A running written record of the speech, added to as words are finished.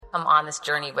Come on this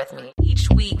journey with me. Each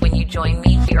week when you join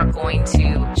me, we are going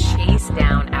to chase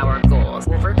down our goals,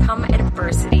 overcome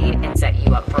adversity, and set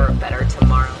you up for a better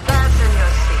tomorrow. Fasten your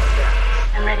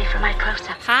seatbelt. I'm ready for my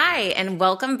close-up. Hi, and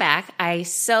welcome back. I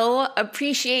so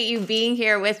appreciate you being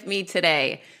here with me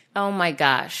today. Oh my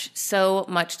gosh, so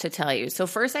much to tell you. So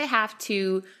first I have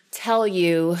to tell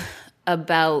you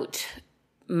about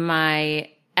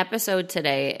my episode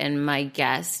today and my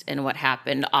guest and what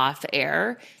happened off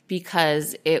air,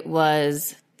 because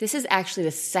this is actually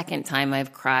the second time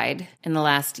I've cried in the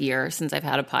last year since I've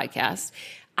had a podcast.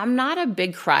 I'm not a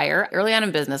big crier. Early on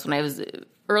in business, when I was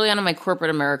early on in my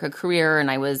corporate America career and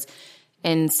I was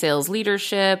in sales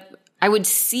leadership, I would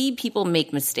see people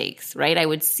make mistakes, right? I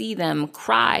would see them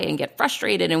cry and get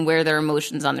frustrated and wear their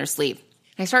emotions on their sleeve.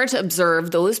 I started to observe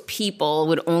those people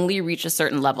would only reach a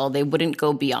certain level. They wouldn't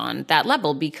go beyond that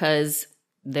level because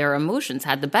their emotions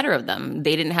had the better of them.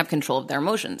 They didn't have control of their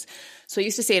emotions. So I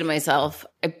used to say to myself,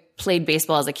 I played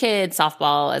baseball as a kid,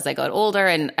 softball as I got older,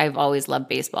 and I've always loved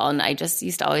baseball. And I just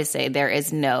used to always say, there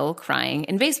is no crying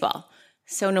in baseball.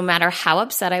 So no matter how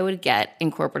upset I would get in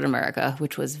corporate America,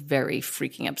 which was very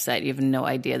freaking upset, you have no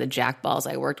idea the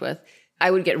jackballs I worked with,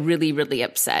 I would get really, really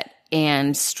upset.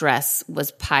 And stress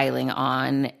was piling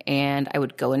on, and I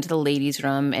would go into the ladies'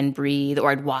 room and breathe,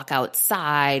 or I'd walk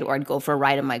outside, or I'd go for a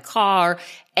ride in my car,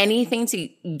 anything to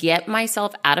get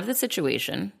myself out of the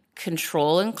situation,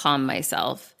 control and calm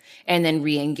myself, and then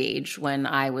re-engage when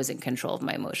I was in control of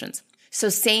my emotions. So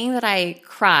saying that I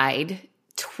cried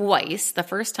twice, the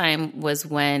first time was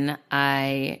when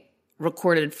I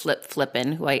recorded Flip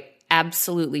Flippin', who I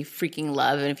absolutely freaking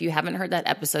love. And if you haven't heard that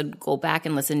episode, go back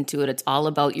and listen to it. It's all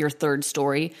about your third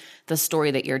story, the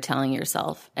story that you're telling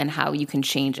yourself and how you can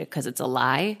change it because it's a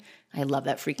lie. I love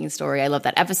that freaking story. I love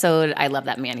that episode. I love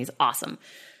that man. He's awesome.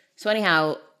 So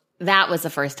anyhow, that was the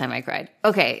first time I cried.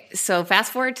 Okay, so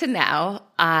fast forward to now.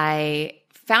 I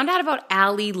found out about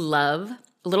Ally Love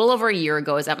a little over a year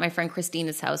ago. I was at my friend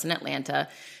Christina's house in Atlanta.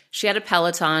 She had a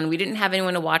Peloton. We didn't have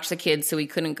anyone to watch the kids, so we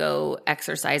couldn't go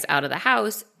exercise out of the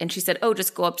house. And she said, oh,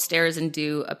 just go upstairs and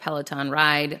do a Peloton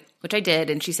ride, which I did.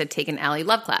 And she said, take an Ally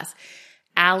Love class.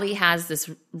 Ally has this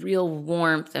real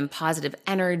warmth and positive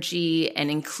energy and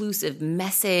inclusive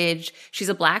message. She's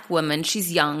a Black woman.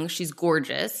 She's young. She's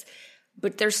gorgeous.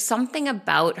 But there's something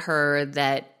about her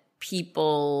that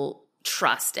people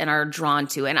trust and are drawn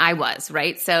to. And I was,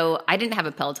 right? So I didn't have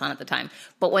a Peloton at the time.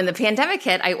 But when the pandemic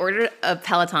hit, I ordered a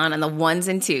Peloton on the ones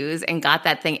and twos and got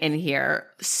that thing in here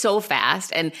so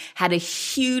fast and had a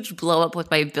huge blow up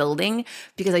with my building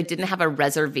because I didn't have a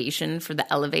reservation for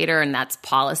the elevator, and that's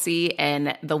policy.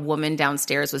 And the woman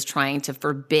downstairs was trying to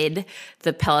forbid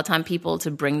the Peloton people to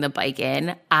bring the bike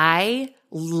in. I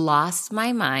lost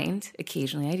my mind.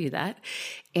 Occasionally I do that.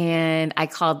 And I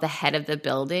called the head of the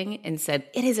building and said,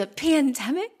 it is a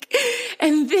pandemic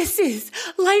and this is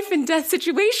life and death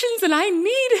situations and I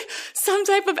need some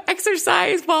type of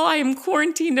exercise while I am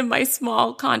quarantined in my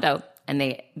small condo. And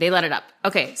they let it up.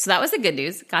 Okay, so that was the good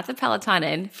news. Got the Peloton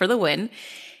in for the win.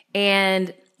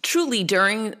 And truly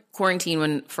during quarantine,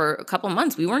 when for a couple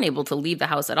months we weren't able to leave the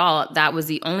house at all, that was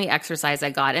the only exercise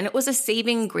I got. And it was a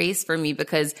saving grace for me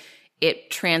because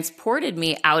it transported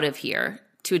me out of here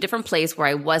to a different place where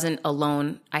I wasn't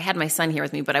alone. I had my son here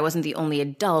with me, but I wasn't the only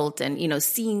adult. And,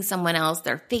 seeing someone else,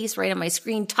 their face right on my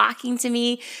screen, talking to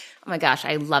me. Oh my gosh,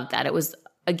 I loved that. It was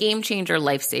a game changer,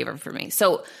 lifesaver for me.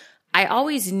 So I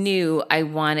always knew I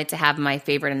wanted to have my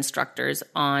favorite instructors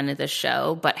on the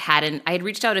show, but I had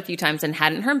reached out a few times and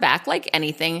hadn't heard back. Like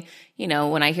anything,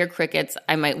 when I hear crickets,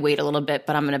 I might wait a little bit,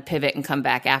 but I'm going to pivot and come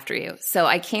back after you. So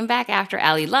I came back after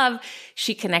Ally Love.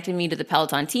 She connected me to the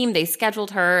Peloton team. They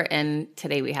scheduled her, and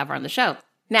today we have her on the show.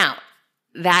 Now,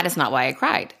 that is not why I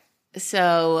cried.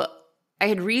 So I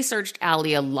had researched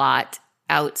Ally a lot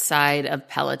outside of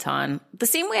Peloton, the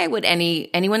same way I would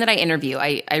anyone that I interview.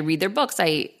 I read their books.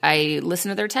 I listen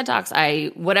to their TED Talks.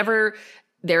 Whatever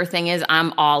their thing is,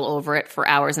 I'm all over it for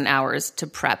hours and hours to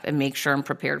prep and make sure I'm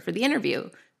prepared for the interview.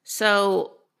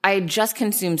 So I just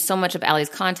consumed so much of Ally's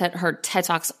content. Her TED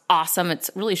Talk's awesome.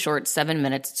 It's really short, 7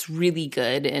 minutes. It's really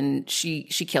good. And she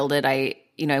killed it. I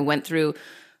went through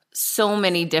so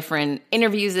many different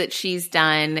interviews that she's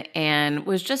done and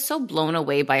was just so blown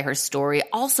away by her story.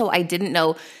 Also, I didn't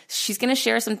know she's going to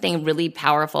share something really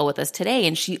powerful with us today.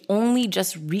 And she only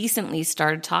just recently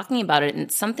started talking about it. And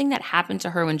it's something that happened to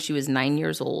her when she was 9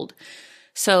 years old.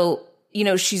 So,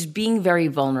 she's being very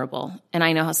vulnerable. And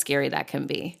I know how scary that can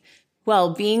be.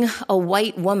 Well, being a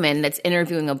white woman that's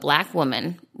interviewing a Black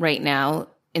woman right now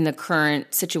in the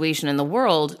current situation in the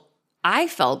world, I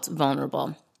felt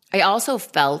vulnerable. I also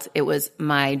felt it was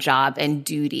my job and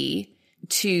duty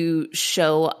to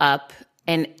show up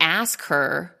and ask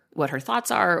her what her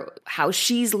thoughts are, how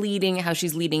she's leading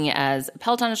as a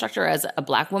Peloton instructor, as a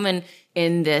Black woman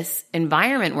in this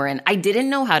environment we're in. I didn't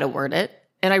know how to word it.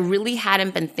 And I really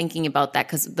hadn't been thinking about that,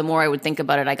 because the more I would think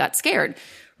about it, I got scared,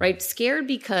 right? Scared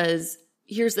because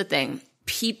here's the thing.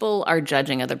 People are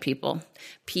judging other people.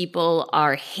 People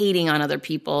are hating on other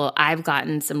people. I've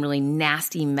gotten some really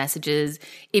nasty messages.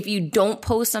 If you don't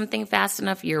post something fast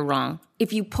enough, you're wrong.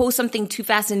 If you post something too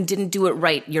fast and didn't do it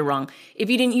right, you're wrong.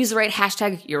 If you didn't use the right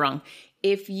hashtag, you're wrong.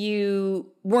 If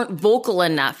you weren't vocal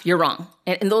enough, you're wrong.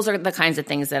 And those are the kinds of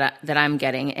things that I'm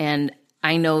getting. And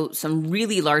I know some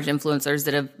really large influencers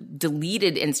that have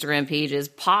deleted Instagram pages,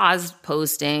 paused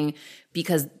posting,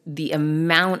 because the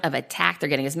amount of attack they're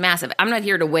getting is massive. I'm not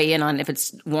here to weigh in on if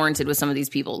it's warranted with some of these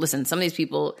people. Listen, some of these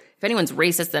people, if anyone's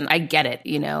racist, then I get it.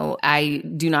 I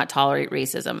do not tolerate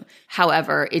racism.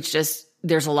 However, it's just,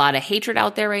 there's a lot of hatred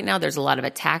out there right now. There's a lot of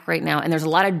attack right now, and there's a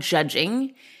lot of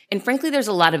judging. And frankly, there's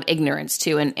a lot of ignorance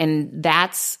too. And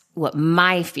that's what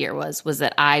my fear was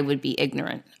that I would be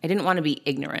ignorant. I didn't want to be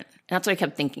ignorant. And that's what I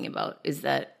kept thinking about, is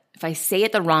that if I say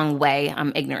it the wrong way,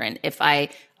 I'm ignorant. If I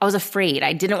was afraid,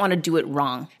 I didn't want to do it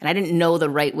wrong. And I didn't know the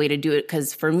right way to do it,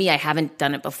 because for me, I haven't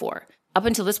done it before. Up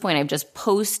until this point, I've just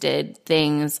posted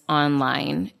things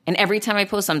online. And every time I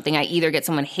post something, I either get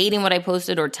someone hating what I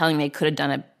posted or telling me I could have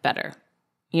done it better.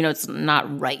 It's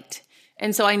not right.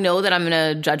 And so I know that I'm in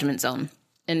a judgment zone.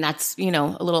 And that's, a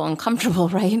little uncomfortable,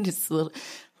 right? It's a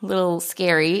little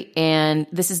scary. And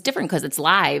this is different because it's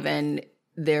live and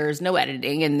there's no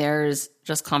editing and there's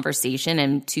just conversation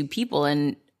and two people.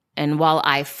 And while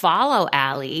I follow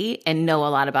Allie and know a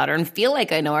lot about her and feel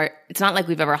like I know her, it's not like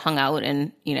we've ever hung out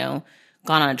and,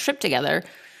 gone on a trip together.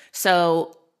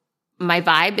 So my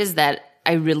vibe is that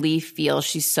I really feel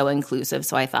she's so inclusive.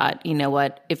 So I thought, you know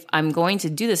what, if I'm going to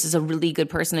do this, is a really good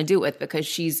person to do it with, because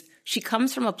she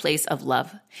comes from a place of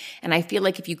love. And I feel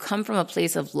like if you come from a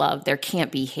place of love, there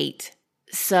can't be hate.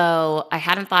 So I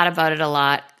hadn't thought about it a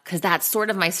lot, because that's sort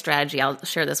of my strategy. I'll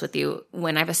share this with you.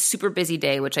 When I have a super busy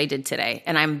day, which I did today,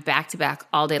 and I'm back to back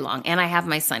all day long, and I have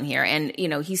my son here, and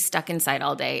he's stuck inside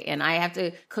all day, and I have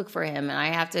to cook for him, and I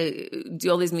have to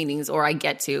do all these meetings, or I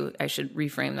should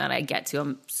reframe that.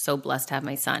 I'm so blessed to have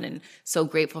my son and so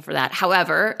grateful for that.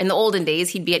 However, in the olden days,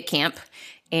 he'd be at camp,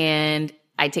 and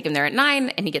I take him there at 9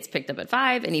 and he gets picked up at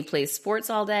 5 and he plays sports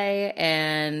all day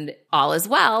and all is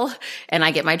well. And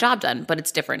I get my job done, but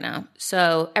it's different now.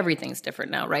 So everything's different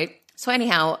now, right? So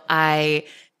anyhow,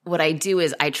 what I do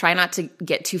is I try not to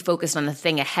get too focused on the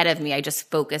thing ahead of me. I just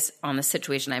focus on the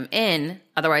situation I'm in.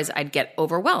 Otherwise I'd get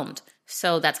overwhelmed.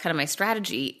 So that's kind of my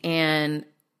strategy. And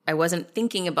I wasn't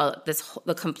thinking about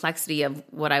the complexity of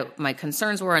what my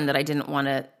concerns were, and that I didn't want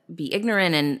to be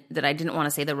ignorant, and that I didn't want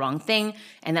to say the wrong thing,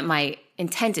 and that my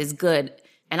intent is good.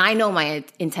 And I know my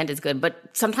intent is good, but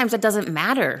sometimes that doesn't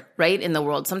matter, right? In the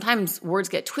world, sometimes words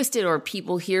get twisted, or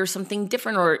people hear something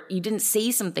different, or you didn't say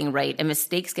something right and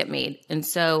mistakes get made. And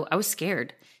so I was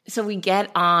scared. So we get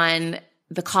on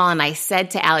the call and I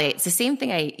said to Allie, it's the same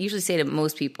thing I usually say to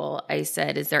most people. I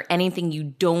said, is there anything you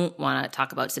don't want to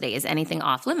talk about today? Is anything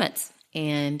off limits?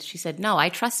 And she said, no, I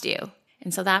trust you.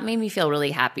 And so that made me feel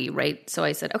really happy, right? So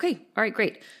I said, okay, all right,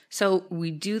 great. So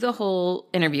we do the whole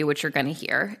interview, which you're going to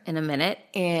hear in a minute.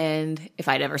 And if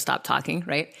I'd ever stop talking,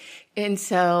 right? And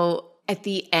so at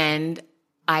the end,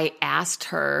 I asked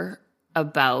her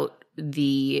about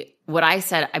what I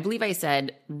said. I believe I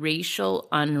said racial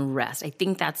unrest. I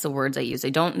think that's the words I used. I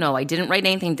don't know. I didn't write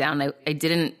anything down. I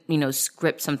didn't,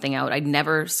 script something out. I'd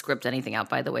never script anything out,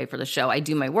 by the way, for the show. I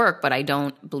do my work, but I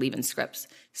don't believe in scripts.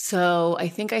 So I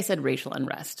think I said racial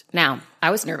unrest. Now,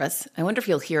 I was nervous. I wonder if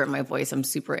you'll hear it in my voice. I'm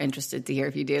super interested to hear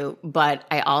if you do. But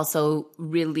I also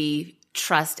really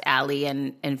trust Allie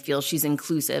and feel she's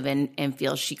inclusive and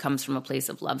feel she comes from a place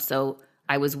of love. So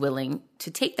I was willing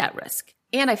to take that risk.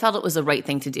 And I felt it was the right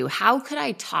thing to do. How could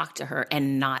I talk to her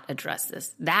and not address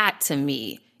this? That, to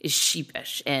me, is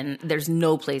sheepish, and there's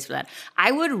no place for that.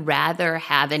 I would rather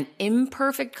have an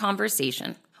imperfect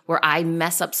conversation where I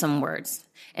mess up some words,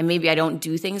 and maybe I don't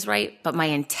do things right, but my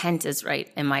intent is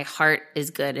right, and my heart is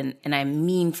good, and I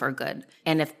mean for good.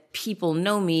 And if people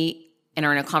know me and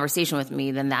are in a conversation with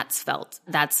me, then that's felt.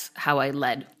 That's how I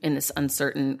led in this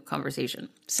uncertain conversation.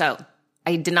 So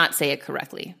I did not say it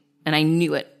correctly, and I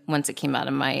knew it once it came out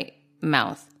of my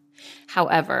mouth.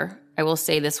 However, I will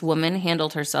say this woman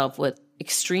handled herself with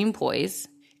extreme poise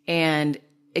and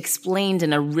explained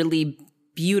in a really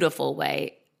beautiful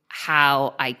way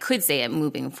how I could say it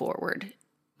moving forward.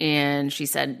 And she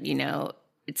said,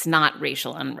 it's not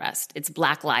racial unrest. It's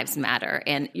Black Lives Matter.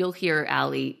 And you'll hear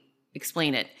Allie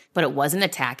explain it. But it wasn't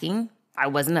attacking. I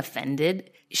wasn't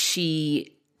offended.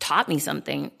 She taught me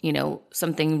something,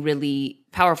 something really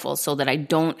powerful so that I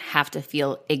don't have to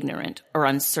feel ignorant or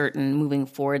uncertain moving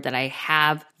forward, that I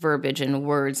have verbiage and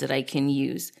words that I can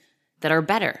use that are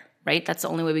better, right? That's the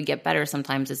only way we get better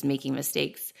sometimes, is making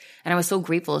mistakes. And I was so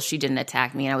grateful she didn't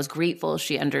attack me. And I was grateful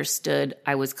she understood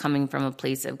I was coming from a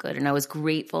place of good. And I was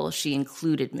grateful she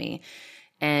included me.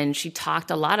 And she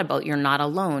talked a lot about, you're not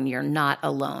alone. You're not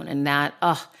alone. And that,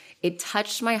 it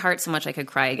touched my heart so much I could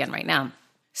cry again right now.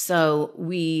 So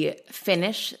we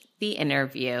finished the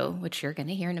interview, which you're going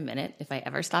to hear in a minute if I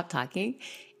ever stop talking.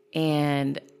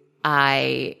 And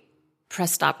I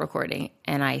pressed stop recording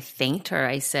and I thanked her.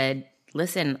 I said,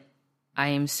 listen, I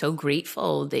am so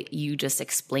grateful that you just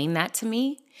explained that to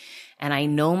me. And I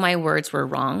know my words were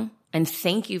wrong. And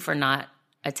thank you for not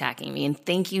attacking me. And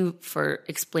thank you for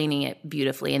explaining it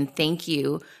beautifully. And thank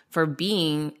you for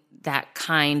being that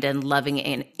kind and loving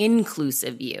and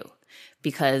inclusive you,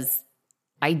 because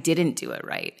I didn't do it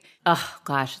right. Oh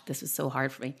gosh, this was so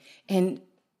hard for me. And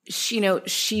she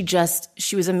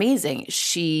was amazing.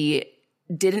 She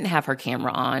didn't have her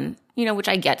camera on, which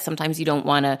I get. Sometimes you don't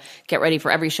want to get ready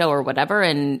for every show or whatever,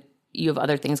 and you have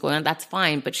other things going on. That's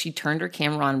fine. But she turned her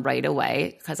camera on right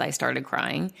away because I started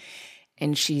crying.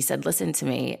 And she said, listen to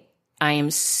me, I am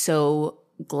so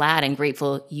glad and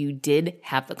grateful you did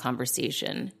have the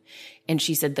conversation. And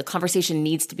she said, the conversation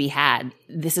needs to be had.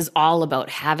 This is all about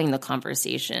having the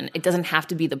conversation. It doesn't have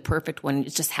to be the perfect one.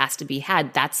 It just has to be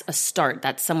had. That's a start.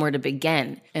 That's somewhere to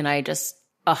begin. And I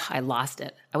lost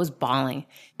it. I was bawling.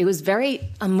 It was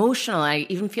very emotional. I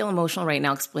even feel emotional right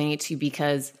now explaining it to you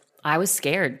because I was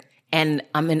scared. And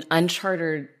I'm in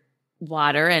uncharted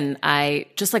water, and I,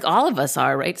 just like all of us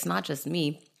are, right? It's not just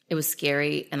me. It was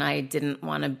scary, and I didn't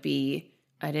want to be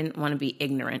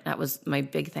ignorant. That was my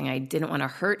big thing. I didn't want to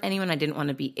hurt anyone. I didn't want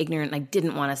to be ignorant. I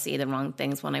didn't want to say the wrong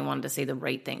things when I wanted to say the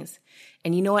right things.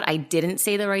 And you know what? I didn't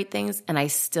say the right things, and I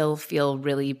still feel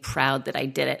really proud that I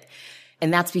did it.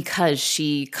 And that's because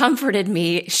she comforted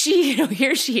me.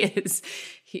 Here she is.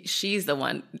 She's the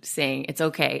one saying it's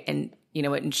okay. And you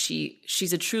know what? And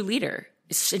she's a true leader.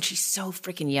 And she's so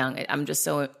freaking young.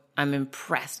 I'm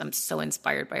impressed. I'm so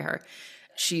inspired by her.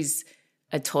 She's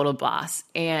a total boss.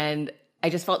 And I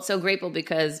just felt so grateful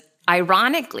because,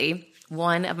 ironically,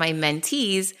 one of my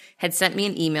mentees had sent me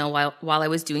an email while I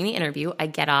was doing the interview. I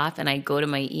get off and I go to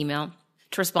my email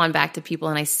to respond back to people,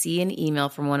 and I see an email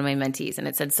from one of my mentees, and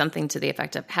it said something to the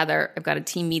effect of, Heather, I've got a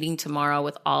team meeting tomorrow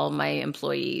with all my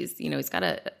employees. He's got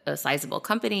a sizable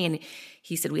company, and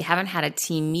he said, we haven't had a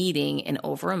team meeting in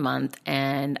over a month,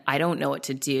 and I don't know what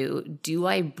to do. Do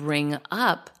I bring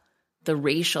up the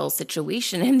racial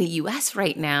situation in the U.S.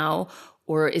 right now,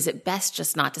 or is it best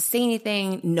just not to say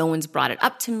anything? No one's brought it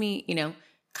up to me,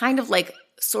 kind of like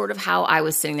sort of how I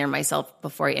was sitting there myself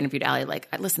before I interviewed Ali, like,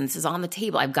 listen, this is on the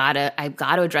table. I've got to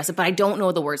address it, but I don't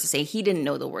know the words to say. He didn't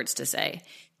know the words to say.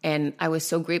 And I was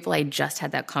so grateful I just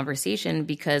had that conversation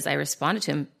because I responded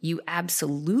to him, you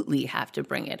absolutely have to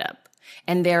bring it up.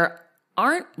 And there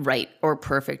aren't right or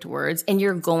perfect words, and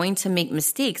you're going to make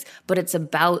mistakes, but it's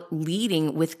about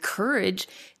leading with courage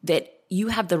that you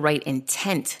have the right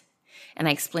intent. And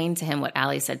I explained to him what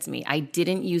Ali said to me. I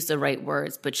didn't use the right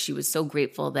words, but she was so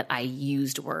grateful that I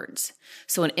used words.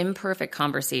 So an imperfect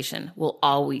conversation will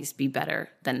always be better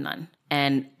than none.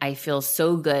 And I feel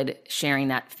so good sharing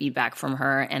that feedback from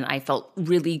her. And I felt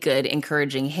really good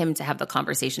encouraging him to have the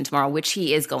conversation tomorrow, which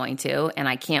he is going to. And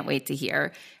I can't wait to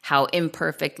hear how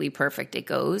imperfectly perfect it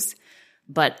goes.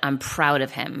 But I'm proud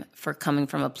of him for coming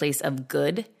from a place of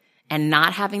good and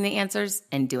not having the answers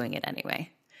and doing it anyway.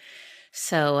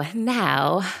 So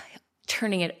now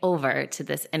turning it over to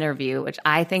this interview, which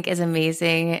I think is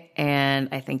amazing, and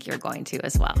I think you're going to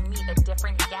as well. Meet a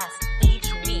different guest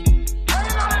each week.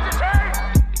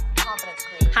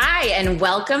 Hi, and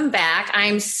welcome back.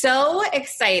 I'm so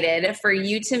excited for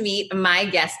you to meet my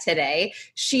guest today.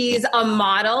 She's a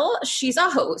model. She's a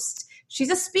host. She's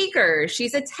a speaker.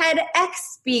 She's a TEDx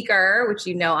speaker, which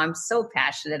I'm so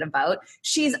passionate about.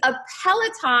 She's a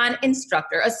Peloton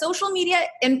instructor, a social media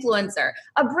influencer,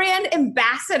 a brand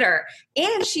ambassador,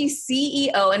 and she's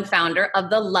CEO and founder of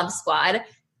the Love Squad.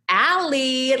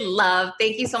 Ali Love,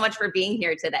 thank you so much for being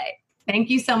here today. Thank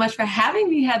you so much for having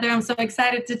me, Heather. I'm so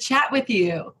excited to chat with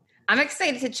you. I'm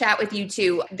excited to chat with you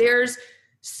too. There's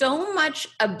so much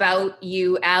about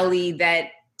you, Ali, that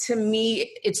to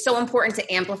me, it's so important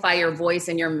to amplify your voice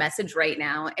and your message right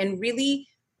now. And really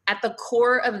at the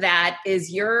core of that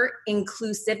is your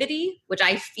inclusivity, which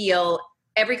I feel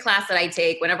every class that I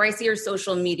take, whenever I see your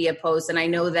social media posts, and I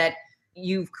know that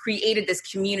you've created this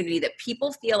community that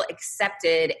people feel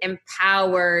accepted,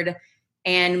 empowered,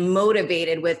 and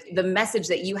motivated with the message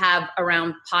that you have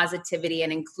around positivity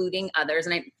and including others.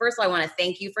 And first of all, I want to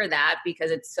thank you for that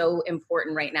because it's so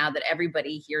important right now that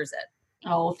everybody hears it.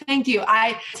 Oh, thank you.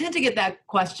 I tend to get that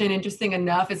question, interesting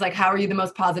enough, is like, how are you the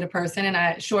most positive person? And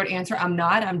a short answer, I'm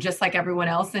not. I'm just like everyone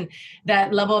else. And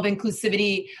that level of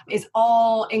inclusivity is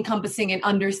all encompassing and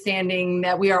understanding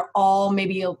that we are all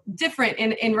maybe different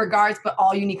in regards, but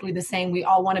all uniquely the same. We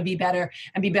all want to be better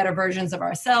and be better versions of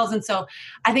ourselves. And so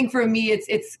I think for me,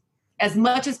 it's as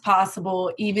much as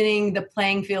possible, evening the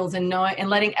playing fields and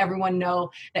letting everyone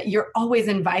know that you're always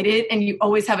invited and you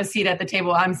always have a seat at the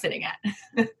table I'm sitting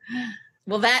at.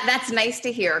 Well, that's nice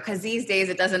to hear because these days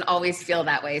it doesn't always feel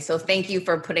that way. So thank you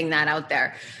for putting that out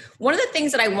there. One of the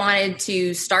things that I wanted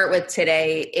to start with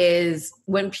today is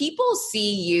when people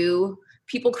see you,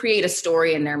 people create a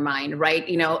story in their mind, right?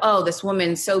 You know, oh, this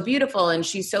woman's so beautiful and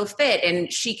she's so fit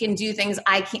and she can do things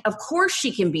I can't. Of course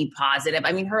she can be positive.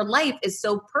 I mean, her life is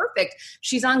so perfect.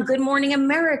 She's on Good Morning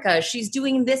America. She's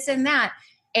doing this and that.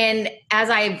 And as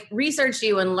I've researched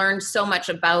you and learned so much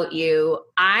about you,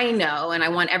 I know, and I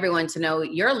want everyone to know,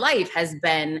 your life has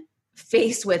been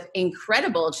faced with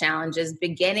incredible challenges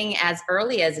beginning as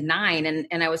early as 9.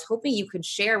 And I was hoping you could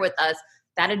share with us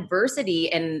that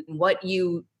adversity and what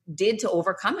you did to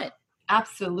overcome it.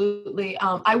 Absolutely.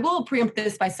 I will preempt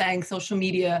this by saying social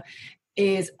media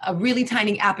is a really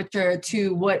tiny aperture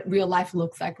to what real life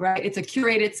looks like, right? It's a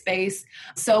curated space.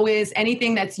 So is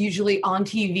anything that's usually on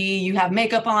TV. You have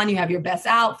makeup on, you have your best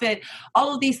outfit.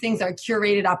 All of these things are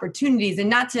curated opportunities. And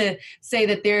not to say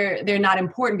that they're not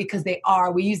important, because they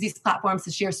are. We use these platforms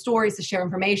to share stories, to share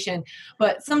information.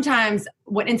 But sometimes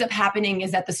what ends up happening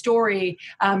is that the story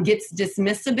gets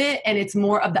dismissed a bit, and it's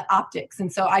more of the optics.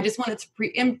 And so I just wanted to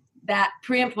preempt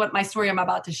what my story I'm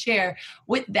about to share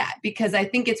with that, because I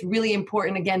think it's really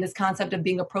important. Again, this concept of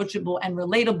being approachable and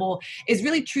relatable is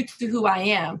really true to who I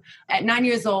am. At 9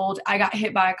 years old, I got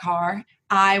hit by a car.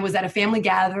 I was at a family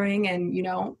gathering, and, you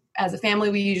know, as a family,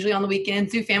 we usually on the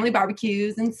weekends do family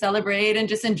barbecues and celebrate and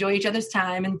just enjoy each other's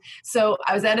time. And so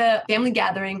I was at a family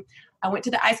gathering. I went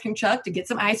to the ice cream truck to get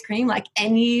some ice cream, like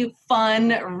any fun,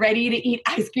 ready-to-eat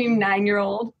ice cream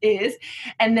 9-year-old is.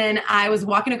 And then I was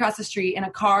walking across the street, and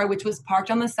a car, which was parked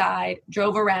on the side,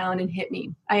 drove around and hit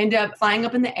me. I ended up flying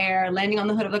up in the air, landing on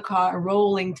the hood of the car,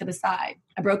 rolling to the side.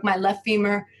 I broke my left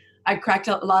femur. I cracked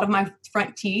a lot of my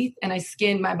front teeth, and I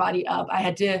skinned my body up.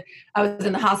 I was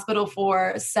in the hospital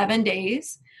for 7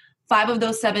 days. 5 of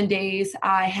those 7 days,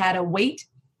 I had a weight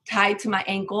tied to my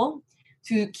ankle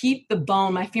to keep the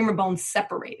bone, my femur bone,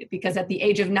 separated, because at the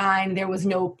age of 9, there was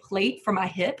no plate for my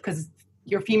hip, because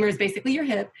your femur is basically your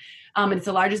hip. And it's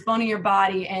the largest bone in your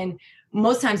body. And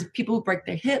most times people who break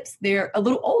their hips, they're a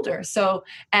little older. So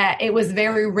it was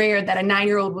very rare that a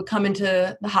 9-year-old would come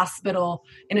into the hospital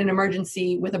in an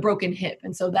emergency with a broken hip.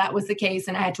 And so that was the case.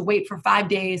 And I had to wait for 5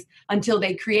 days until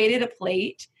they created a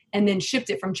plate and then shipped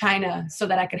it from China so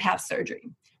that I could have surgery.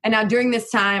 And now during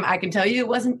this time, I can tell you it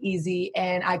wasn't easy,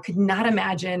 and I could not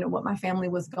imagine what my family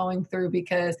was going through,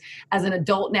 because as an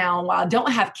adult now, while I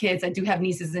don't have kids, I do have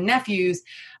nieces and nephews.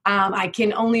 I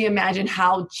can only imagine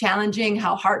how challenging,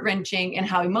 how heart-wrenching, and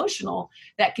how emotional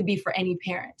that could be for any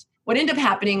parent. What ended up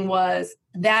happening was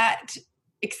that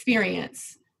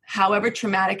experience, however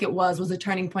traumatic it was a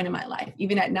turning point in my life,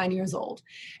 even at 9 years old.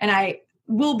 And I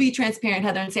will be transparent,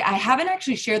 Heather, and say I haven't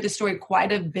actually shared this story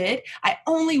quite a bit. I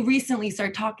only recently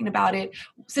started talking about it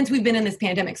since we've been in this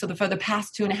pandemic, so for the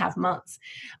past 2.5 months.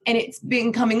 And it's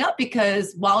been coming up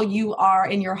because while you are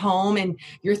in your home and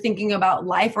you're thinking about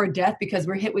life or death, because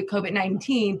we're hit with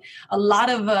COVID-19, a lot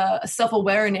of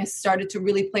self-awareness started to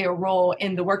really play a role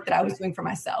in the work that I was doing for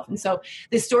myself. And so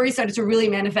this story started to really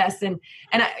manifest. And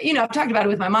I, I've talked about it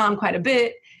with my mom quite a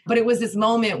bit. But it was this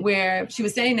moment where she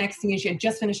was standing next to me, and she had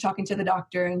just finished talking to the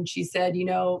doctor, and she said,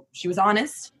 she was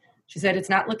honest. She said,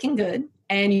 it's not looking good,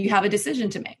 and you have a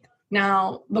decision to make.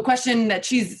 Now, the question that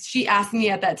she asked me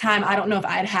at that time, I don't know if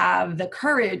I'd have the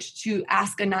courage to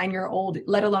ask a 9-year-old,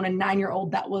 let alone a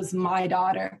 9-year-old that was my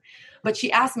daughter. But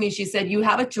she asked me, she said, you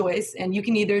have a choice, and you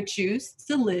can either choose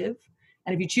to live.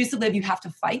 And if you choose to live, you have to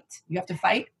fight. You have to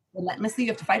fight relentlessly. You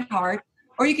have to fight hard.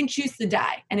 Or you can choose to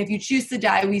die. And if you choose to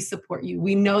die, we support you.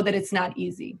 We know that it's not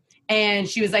easy. And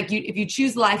she was like, if you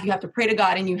choose life, you have to pray to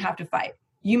God and you have to fight.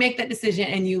 You make that decision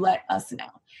and you let us know.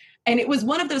 And it was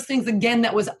one of those things, again,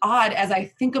 that was odd as I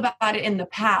think about it in the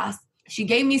past. She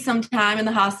gave me some time in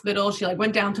the hospital. She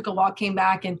went down, took a walk, came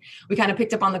back, and we kind of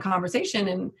picked up on the conversation.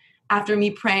 And after me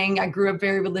praying, I grew up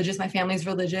very religious. My family's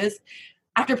religious.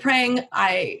 After praying,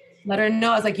 I let her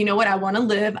know, I was like, you know what? I want to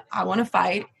live. I want to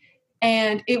fight.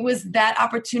 And it was that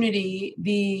opportunity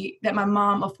that my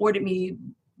mom afforded me,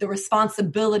 the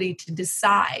responsibility to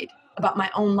decide about my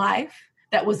own life,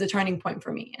 that was the turning point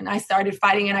for me. And I started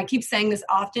fighting. And I keep saying this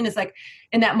often. It's like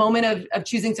in that moment of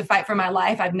choosing to fight for my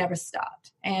life, I've never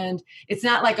stopped. And it's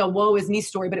not like a woe is me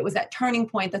story, but it was that turning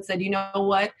point that said, you know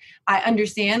what? I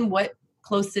understand what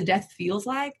close to death feels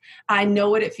like. I know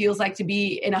what it feels like to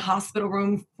be in a hospital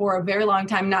room for a very long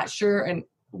time, not sure and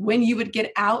when you would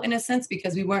get out, in a sense,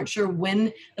 because we weren't sure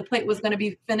when the plate was going to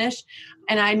be finished.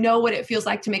 And I know what it feels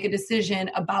like to make a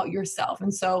decision about yourself.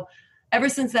 And so ever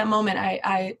since that moment,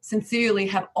 I sincerely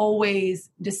have always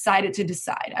decided to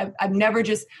decide. I've never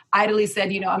just idly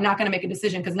said, I'm not going to make a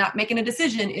decision, because not making a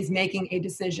decision is making a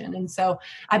decision. And so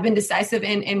I've been decisive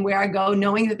in where I go,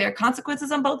 knowing that there are consequences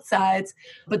on both sides,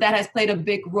 but that has played a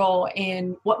big role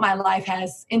in what my life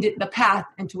has ended, the path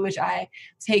into which I've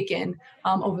taken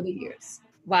over the years.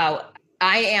 Wow.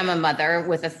 I am a mother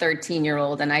with a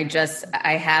 13-year-old, and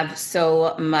I have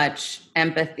so much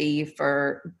empathy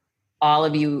for all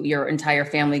of you, your entire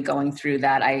family going through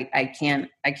that. I can't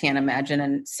imagine,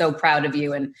 and so proud of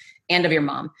you and of your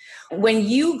mom. When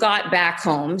you got back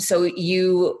home, so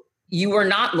you were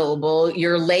not mobile,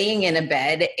 you're laying in a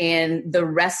bed, and the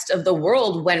rest of the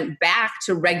world went back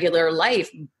to regular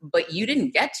life, but you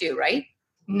didn't get to, right?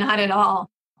 Not at all.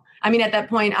 I mean, at that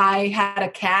point, I had a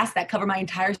cast that covered my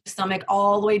entire stomach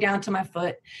all the way down to my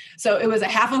foot. So it was a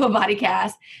half of a body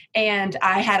cast, and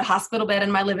I had a hospital bed in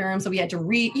my living room. So we had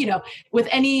to with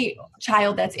any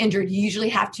child that's injured, you usually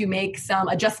have to make some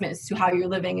adjustments to how you're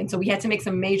living. And so we had to make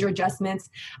some major adjustments.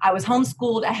 I was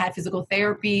homeschooled. I had physical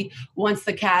therapy. Once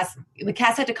the cast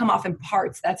had to come off in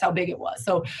parts. That's how big it was.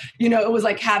 So, it was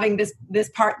like having this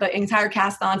part, the entire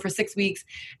cast on for 6 weeks,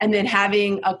 and then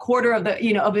having a quarter of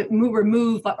of it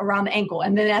removed around the ankle,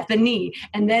 and then at the knee,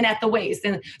 and then at the waist.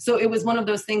 And so it was one of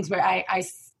those things where I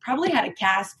probably had a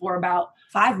cast for about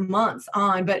 5 months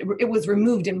on, but it was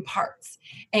removed in parts.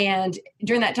 And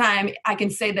during that time, I can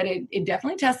say that it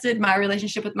definitely tested my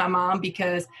relationship with my mom,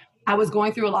 because I was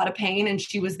going through a lot of pain, and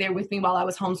she was there with me while I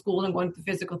was homeschooled and going through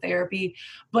physical therapy.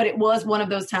 But it was one of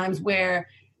those times where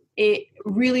it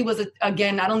really was,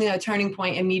 again, not only a turning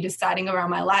point in me deciding around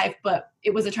my life, but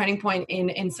it was a turning point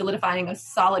in solidifying a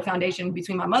solid foundation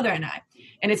between my mother and I.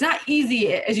 And it's not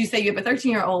easy, as you say, you have a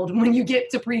 13-year-old. When you get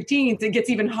to preteens, it gets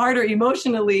even harder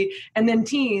emotionally, and then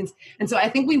teens. And so I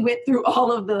think we went through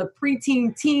all of the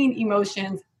preteen, teen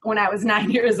emotions when I was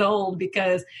 9 years old,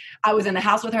 because I was in the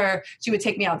house with her. She would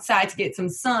take me outside to get some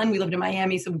sun. We lived in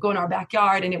Miami, so we'd go in our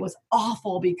backyard, and it was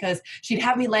awful because she'd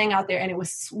have me laying out there, and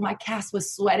my cast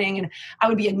was sweating, and I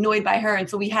would be annoyed by her. And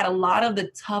so we had a lot of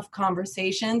the tough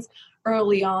conversations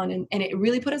early on, and it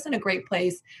really put us in a great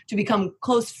place to become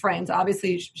close friends.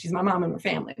 Obviously, she's my mom and we're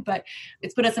family, but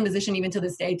it's put us in a position even to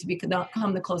this day to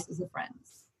become the closest of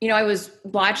friends. I was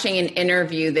watching an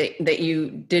interview that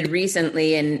you did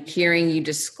recently, and hearing you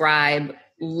describe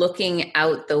looking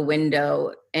out the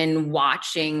window and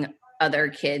watching other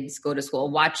kids go to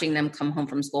school, watching them come home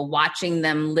from school, watching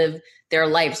them live their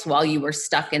lives while you were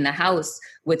stuck in the house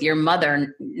with your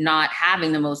mother, not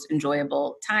having the most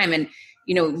enjoyable time. And,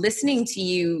 listening to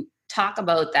you talk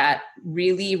about that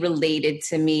really related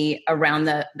to me around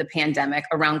the pandemic,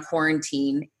 around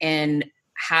quarantine, and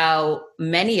how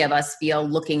many of us feel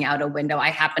looking out a window. I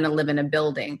happen to live in a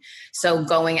building, so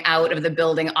going out of the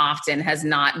building often has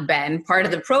not been part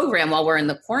of the program while we're in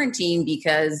the quarantine,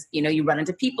 because, you run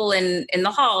into people in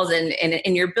the halls and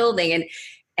in your building.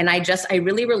 And I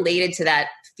really related to that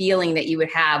feeling that you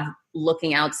would have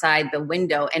looking outside the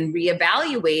window and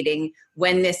reevaluating,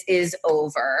 when this is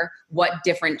over, what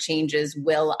different changes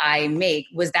will I make?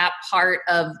 Was that part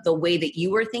of the way that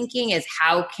you were thinking, is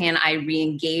how can I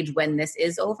re-engage when this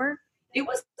is over? It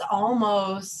was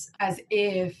almost as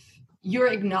if you're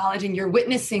acknowledging, you're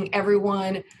witnessing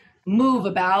everyone move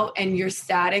about, and you're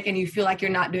static, and you feel like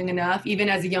you're not doing enough. Even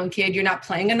as a young kid, you're not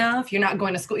playing enough. You're not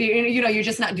going to school. You're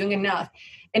just not doing enough.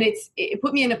 And it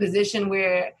put me in a position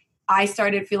where I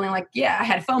started feeling like, I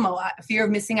had FOMO, fear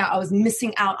of missing out. I was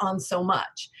missing out on so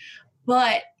much.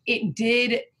 But it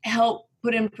did help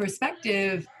put in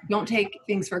perspective, don't take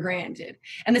things for granted.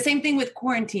 And the same thing with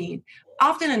quarantine.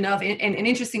 Often enough, and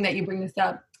interesting that you bring this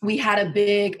up,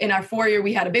 in our foyer,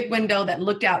 we had a big window that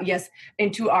looked out,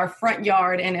 into our front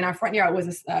yard. And in our front yard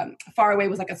was far away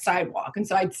was like a sidewalk. And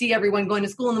so I'd see everyone going to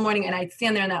school in the morning, and I'd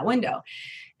stand there in that window.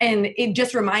 And it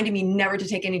just reminded me never to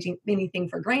take anything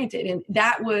for granted. And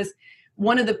that was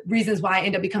one of the reasons why I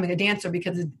ended up becoming a dancer,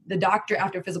 because the doctor,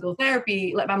 after physical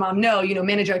therapy, let my mom know,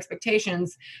 manage your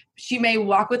expectations. She may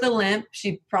walk with a limp.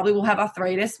 She probably will have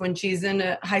arthritis when she's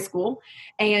in high school,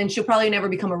 and she'll probably never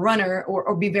become a runner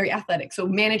or be very athletic. So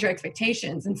manage your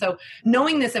expectations. And so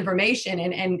knowing this information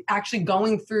and actually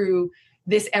going through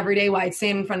this every day while I'd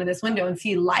stand in front of this window and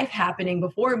see life happening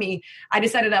before me, I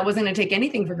decided I wasn't going to take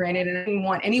anything for granted, and I didn't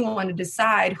want anyone to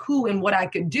decide who and what I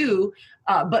could do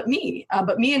but me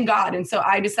and God. And so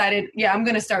I decided, I'm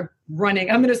going to start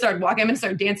running. I'm going to start walking. I'm going to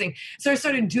start dancing. So I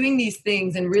started doing these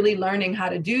things and really learning how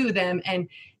to do them. And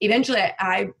eventually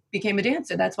I became a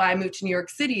dancer. That's why I moved to New York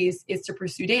City is to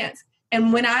pursue dance.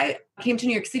 And when I came to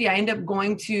New York City, I ended up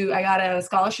I got a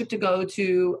scholarship to go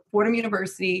to Fordham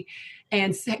University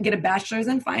and get a bachelor's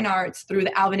in fine arts through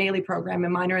the Alvin Ailey program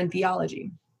and minor in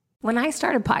theology. When I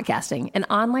started podcasting, an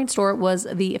online store was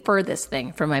the furthest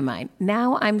thing from my mind.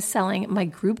 Now I'm selling my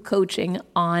group coaching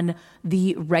on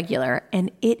the regular, and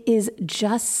it is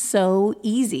just so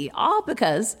easy, all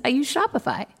because I use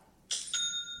Shopify.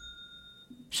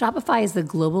 Shopify is the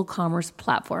global commerce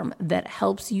platform that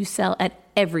helps you sell at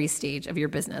every stage of your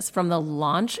business, from the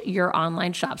launch your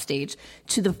online shop stage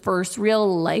to the first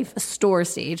real life store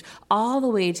stage, all the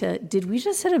way to, did we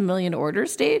just hit 1 million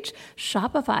orders stage?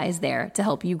 Shopify is there to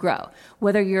help you grow.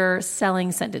 Whether you're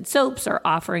selling scented soaps or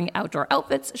offering outdoor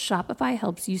outfits, Shopify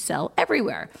helps you sell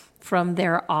everywhere. From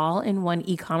their all-in-one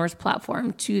e-commerce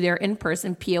platform to their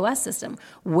in-person POS system,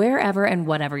 wherever and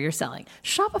whatever you're selling,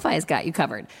 Shopify has got you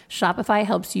covered. Shopify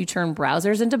helps you turn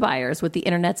browsers into buyers with the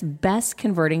internet's best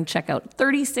converting checkout,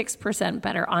 36%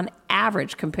 better on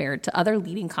average compared to other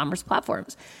leading commerce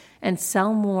platforms. And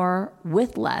sell more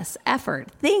with less effort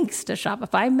thanks to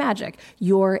Shopify Magic,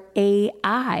 your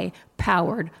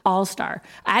AI-powered all-star.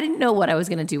 I didn't know what I was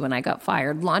going to do when I got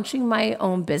fired. Launching my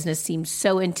own business seemed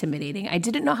so intimidating. I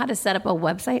didn't know how to set up a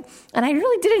website, and I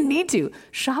really didn't need to.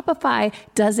 Shopify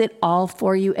does it all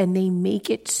for you, and they make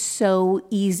it so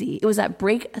easy. It was that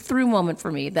breakthrough moment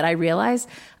for me that I realized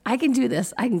I can do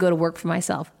this. I can go to work for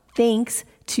myself thanks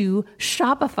to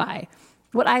Shopify.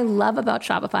 What I love about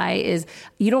Shopify is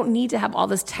you don't need to have all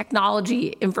this technology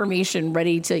information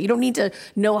you don't need to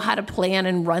know how to plan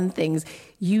and run things.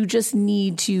 You just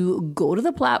need to go to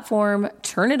the platform,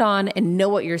 turn it on, and know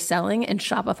what you're selling, and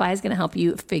Shopify is going to help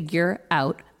you figure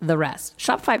out the rest.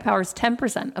 Shopify powers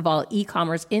 10% of all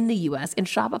e-commerce in the U.S., and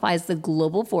Shopify is the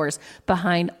global force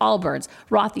behind Allbirds,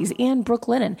 Rothy's, and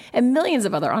Brooklinen, and millions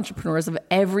of other entrepreneurs of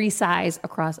every size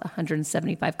across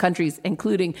 175 countries,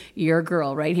 including your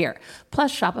girl right here.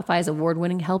 Plus, Shopify's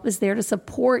award-winning help is there to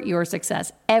support your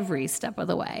success every step of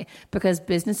the way, because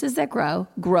businesses that grow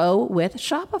with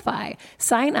Shopify.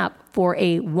 Sign up for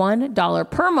a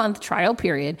 $1 per month trial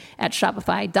period at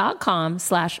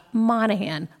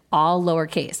shopify.com/Monahan, all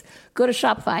lowercase. Go to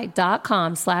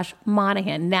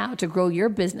shopify.com/Monahan now to grow your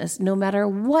business no matter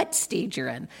what stage you're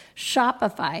in.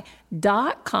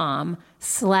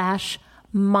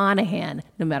 Shopify.com/Monahan.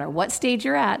 No matter what stage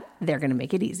you're at, they're going to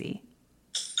make it easy.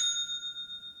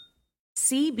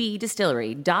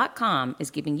 CBDistillery.com is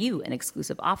giving you an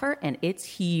exclusive offer, and it's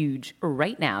huge.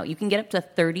 Right now, you can get up to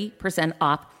 30%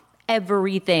 off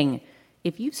everything.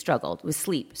 If you've struggled with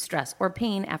sleep, stress, or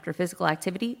pain after physical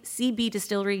activity,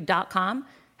 CBDistillery.com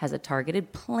has a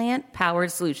targeted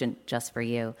plant-powered solution just for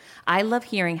you. I love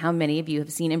hearing how many of you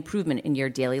have seen improvement in your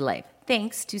daily life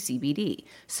thanks to CBD.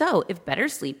 So if better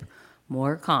sleep,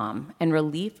 more calm, and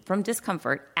relief from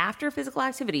discomfort after physical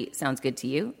activity sounds good to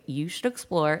you, you should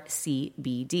explore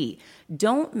CBD.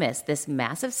 Don't miss this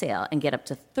massive sale and get up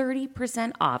to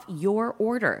 30% off your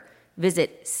order.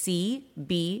 Visit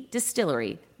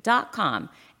cbdistillery.com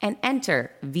and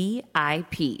enter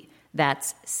VIP.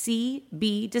 That's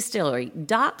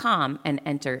cbdistillery.com and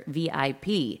enter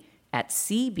VIP at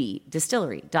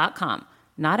cbdistillery.com.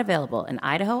 Not available in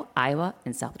Idaho, Iowa,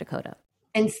 and South Dakota.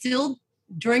 And still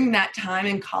during that time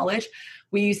in college,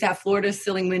 we used to have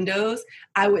floor-to-ceiling windows.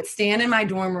 I would stand in my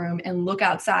dorm room and look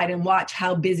outside and watch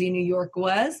how busy New York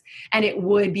was. And it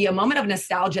would be a moment of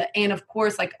nostalgia and, of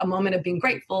course, like a moment of being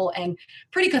grateful and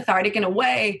pretty cathartic in a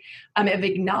way of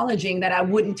acknowledging that I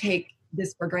wouldn't take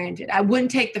this for granted. I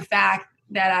wouldn't take the fact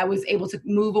that I was able to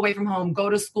move away from home, go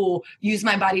to school, use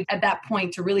my body at that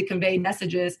point to really convey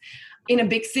messages in a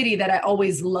big city that I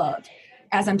always loved.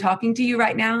 As I'm talking to you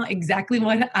right now, exactly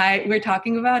what we're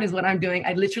talking about is what I'm doing.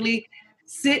 I literally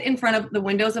sit in front of the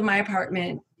windows of my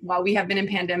apartment while we have been in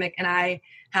pandemic, and I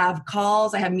have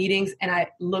calls, I have meetings, and I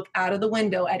look out of the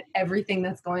window at everything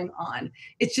that's going on.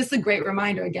 It's just a great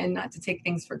reminder, again, not to take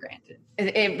things for granted.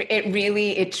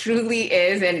 It truly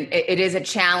is. And it is a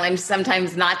challenge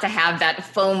sometimes not to have that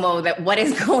FOMO that what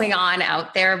is going on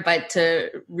out there, but to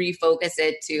refocus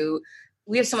it to,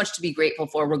 we have so much to be grateful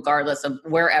for regardless of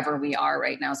wherever we are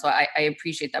right now. So I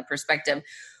appreciate that perspective.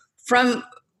 From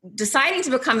deciding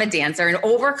to become a dancer and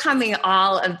overcoming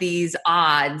all of these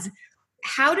odds,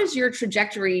 how does your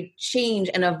trajectory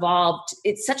change and evolve?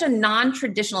 It's such a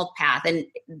non-traditional path. And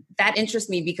that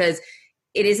interests me because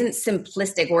it isn't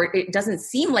simplistic, or it doesn't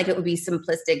seem like it would be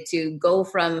simplistic to go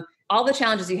from all the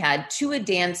challenges you had to a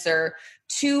dancer,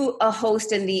 to a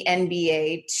host in the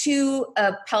NBA, to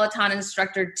a Peloton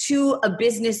instructor, to a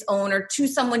business owner, to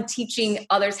someone teaching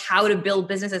others how to build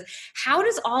businesses. How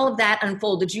does all of that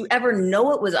unfold? Did you ever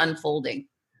know it was unfolding?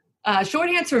 Short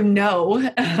answer,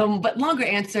 no. But longer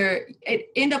answer, it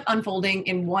ended up unfolding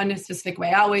in one specific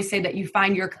way. I always say that you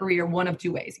find your career one of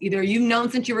two ways. Either you've known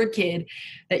since you were a kid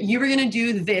that you were going to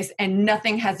do this and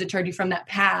nothing has deterred you from that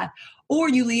path, or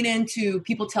you lean into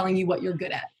people telling you what you're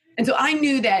good at. And so I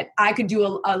knew that I could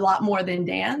do a lot more than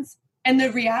dance. And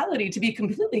the reality, to be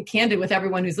completely candid with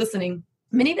everyone who's listening,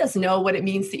 many of us know what it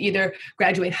means to either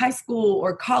graduate high school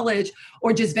or college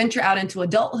or just venture out into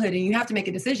adulthood. And you have to make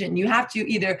a decision. You have to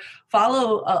either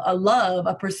follow a love,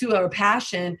 a pursuit, or a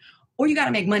passion, or you got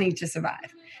to make money to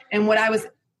survive. And what I was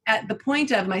at the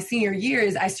point of my senior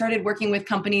years, I started working with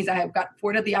companies. I got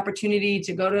afforded the opportunity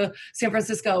to go to San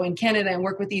Francisco and Canada and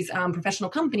work with these professional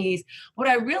companies. What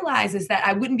I realized is that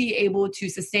I wouldn't be able to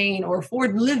sustain or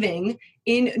afford living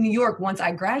in New York once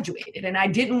I graduated. And I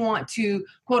didn't want to,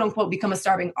 quote unquote, become a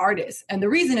starving artist. And the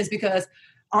reason is because,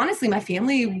 honestly, my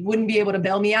family wouldn't be able to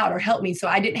bail me out or help me. So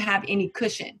I didn't have any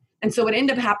cushion. And so what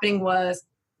ended up happening was,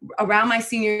 around my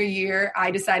senior year, I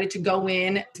decided to go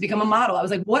in to become a model. I was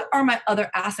like, what are my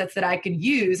other assets that I could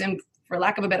use? And for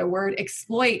lack of a better word,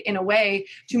 exploit in a way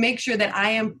to make sure that I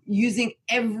am using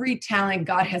every talent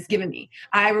God has given me.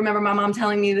 I remember my mom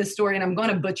telling me this story, and I'm going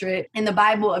to butcher it, in the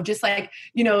Bible, of just like,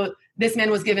 this man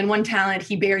was given one talent,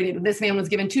 he buried it. This man was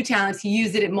given 2 talents, he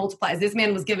used it, it multiplies. This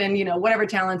man was given, whatever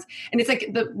talents. And it's like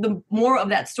the more of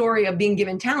that story of being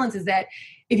given talents is that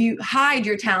if you hide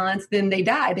your talents, then they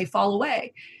die, they fall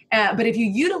away. But if you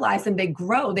utilize them, they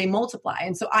grow, they multiply.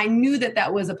 And so I knew that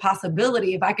that was a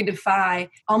possibility. If I could defy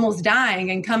almost dying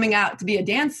and coming out to be a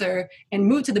dancer and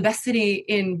move to the best city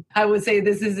in, I would say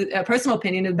this is a personal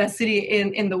opinion, the best city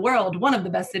in the world, one of the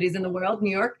best cities in the world, New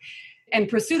York, and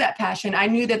pursue that passion, I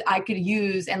knew that I could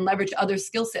use and leverage other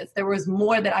skill sets. There was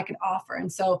more that I could offer.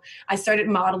 And so I started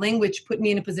modeling, which put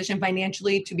me in a position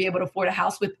financially to be able to afford a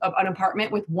house with an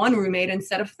apartment with 1 roommate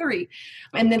instead of 3.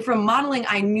 And then from modeling,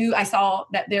 I saw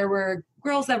that there were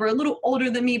girls that were a little older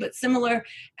than me, but similar,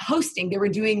 hosting. They were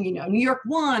doing, New York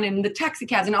One and the taxi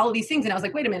cabs and all of these things. And I was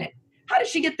like, wait a minute. How did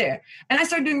she get there? And I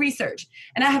started doing research.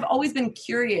 And I have always been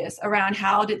curious around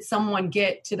how did someone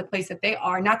get to the place that they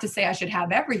are, not to say I should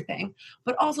have everything,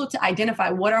 but also to identify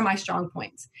what are my strong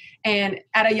points. And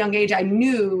at a young age, I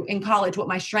knew in college what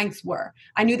my strengths were.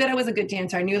 I knew that I was a good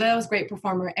dancer. I knew that I was a great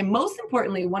performer. And most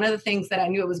importantly, one of the things that I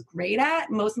knew I was great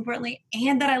at, most importantly,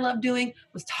 and that I loved doing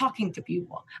was talking to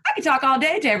people. I could talk all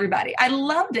day to everybody. I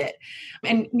loved it.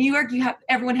 And New York,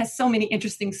 everyone has so many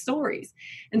interesting stories.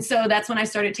 And so that's when I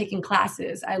started taking classes.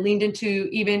 I leaned into,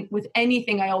 even with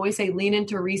anything, I always say, lean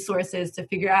into resources to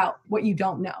figure out what you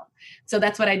don't know. So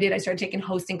that's what I did. I started taking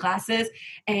hosting classes,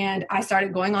 and I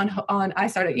started going I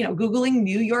started, Googling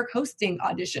New York hosting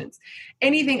auditions,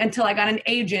 anything, until I got an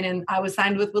agent and I was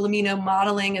signed with Wilhelmina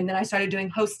Modeling. And then I started doing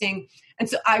hosting. And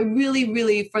so I really,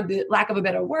 really, for the lack of a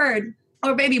better word,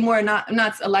 or maybe more, not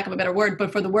a lack of a better word,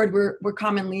 but for the word we're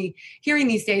commonly hearing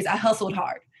these days, I hustled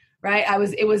hard. Right.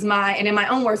 and in my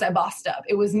own words, I bossed up.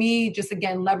 It was me just,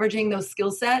 again, leveraging those skill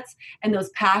sets and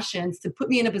those passions to put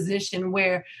me in a position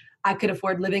where I could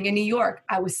afford living in New York.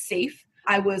 I was safe.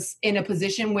 I was in a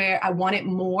position where I wanted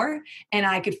more, and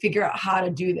I could figure out how to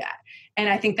do that. And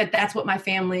I think that that's what my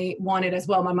family wanted as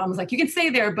well. My mom was like, you can stay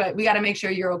there, but we got to make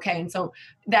sure you're okay. And so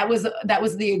that was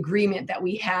the agreement that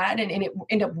we had, and it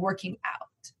ended up working out.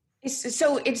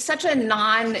 So it's such a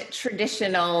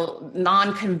non-traditional,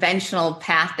 non-conventional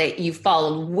path that you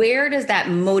followed. Where does that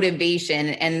motivation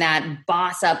and that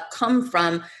boss up come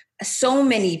from? So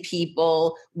many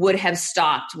people would have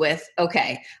stopped with,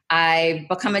 okay, I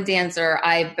become a dancer,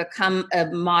 I become a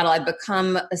model, I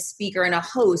become a speaker and a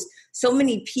host. So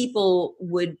many people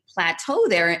would plateau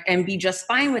there and be just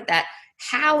fine with that.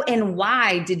 How and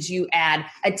why did you add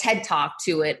a TED Talk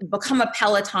to it, become a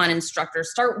Peloton instructor,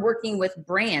 start working with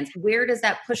brands? Where does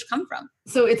that push come from?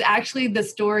 So it's actually the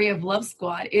story of Love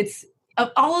Squad. It's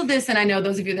of all of this, and I know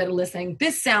those of you that are listening,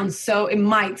 it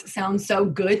might sound so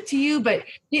good to you, but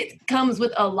it comes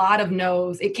with a lot of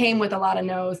no's. It came with a lot of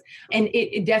no's, and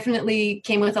it definitely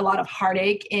came with a lot of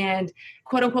heartache and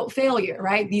quote unquote failure,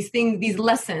 right? These things, these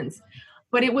lessons.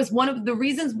 But it was one of the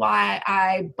reasons why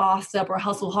I bossed up or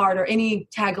hustle hard or any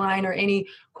tagline or any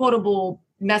quotable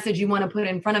message you want to put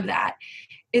in front of that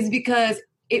is because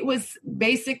it was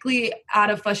basically out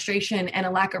of frustration and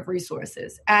a lack of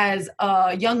resources. As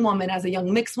a young woman, as a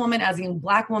young mixed woman, as a young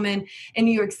Black woman in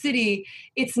New York City,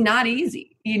 it's not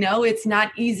easy. It's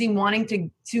not easy wanting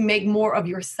to make more of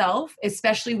yourself,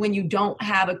 especially when you don't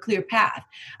have a clear path.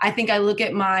 I think I look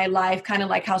at my life kind of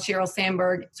like how Sheryl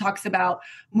Sandberg talks about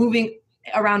moving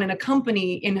around in a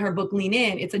company in her book, Lean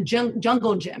In. It's a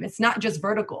jungle gym. It's not just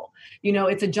vertical.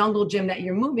 It's a jungle gym that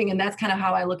you're moving. And that's kind of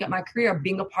how I look at my career,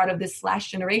 being a part of this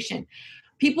Slash generation.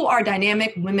 People are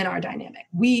dynamic. Women are dynamic.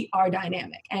 We are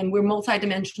dynamic, and we're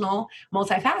multidimensional,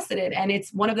 multifaceted. And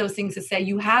it's one of those things to say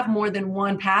you have more than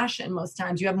one passion. Most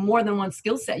times you have more than one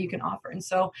skill set you can offer. And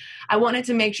so I wanted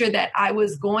to make sure that I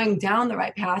was going down the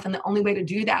right path. And the only way to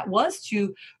do that was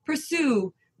to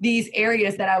pursue these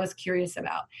areas that I was curious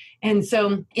about. And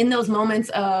so in those moments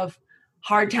of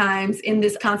hard times, in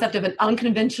this concept of an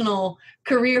unconventional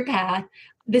career path,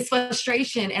 this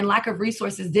frustration and lack of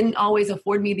resources didn't always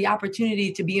afford me the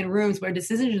opportunity to be in rooms where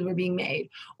decisions were being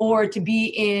made, or to be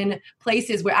in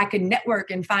places where I could network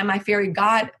and find my fairy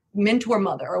god mentor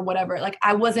mother or whatever. Like,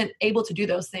 I wasn't able to do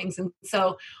those things. And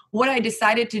so what I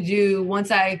decided to do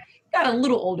once I got a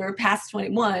little older, past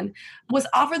 21, was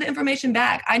offer the information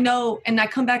back. I know, and I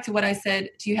come back to what I said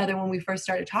to you, Heather, when we first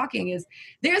started talking, is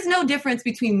there's no difference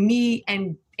between me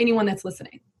and anyone that's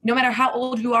listening, no matter how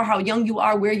old you are, how young you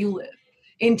are, where you live.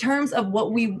 In terms of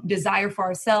what we desire for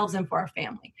ourselves and for our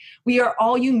family, we are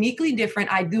all uniquely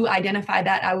different. I do identify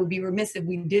that. I would be remiss if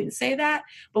we didn't say that,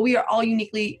 but we are all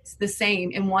uniquely the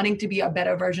same in wanting to be our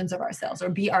better versions of ourselves, or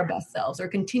be our best selves, or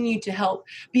continue to help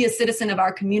be a citizen of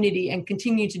our community and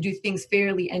continue to do things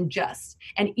fairly and just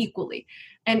and equally.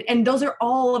 And those are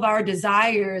all of our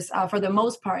desires for the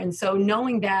most part. And so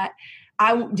knowing that,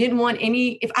 I didn't want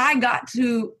if I got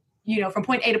to from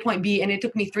point A to point B, and it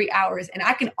took me 3 hours, and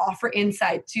I can offer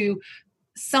insight to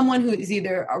someone who is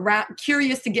either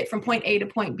curious to get from point A to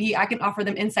point B, I can offer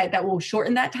them insight that will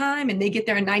shorten that time and they get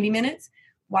there in 90 minutes.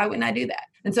 Why wouldn't I do that?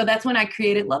 And so that's when I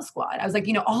created Love Squad. I was like,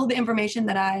 all the information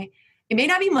that it may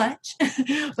not be much,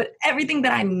 but everything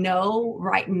that I know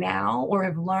right now or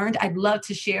have learned, I'd love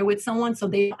to share with someone so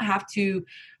they don't have to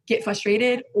get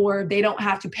frustrated, or they don't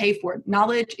have to pay for it.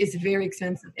 Knowledge is very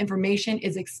expensive. Information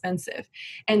is expensive.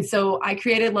 And so I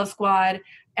created Love Squad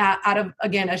out of,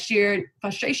 again, a shared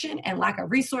frustration and lack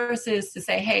of resources to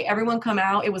say, hey, everyone come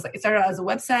out. It started out as a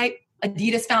website.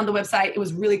 Adidas found the website. It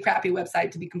was a really crappy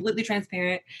website, to be completely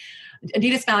transparent.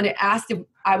 Adidas found it, asked if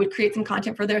I would create some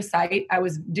content for their site. I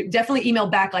was definitely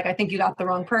emailed back like, I think you got the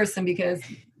wrong person because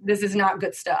this is not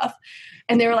good stuff.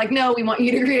 And they were like, no, we want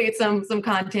you to create some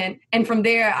content. And from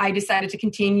there, I decided to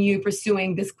continue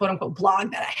pursuing this quote unquote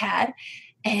blog that I had.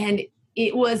 And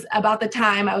it was about the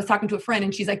time I was talking to a friend,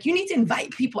 and she's like, you need to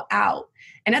invite people out.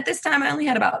 And at this time, I only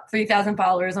had about 3,000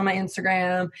 followers on my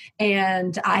Instagram.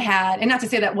 And not to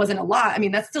say that wasn't a lot. I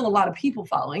mean, that's still a lot of people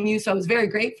following you. So I was very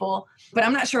grateful, but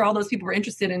I'm not sure all those people were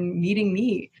interested in meeting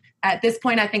me. At this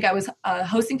point, I think I was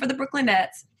hosting for the Brooklyn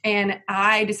Nets, and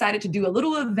I decided to do a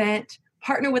little event,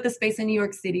 partner with a space in New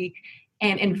York City,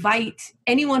 and invite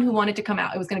anyone who wanted to come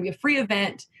out. It was going to be a free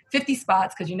event, 50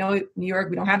 spots, because New York,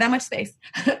 we don't have that much space,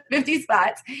 50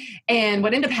 spots. And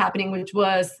what ended up happening, which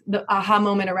was the aha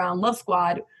moment around Love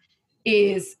Squad,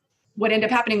 is what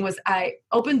ended up happening was I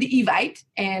opened the Evite,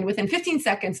 and within 15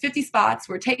 seconds, 50 spots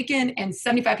were taken and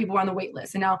 75 people were on the wait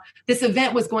list. And now this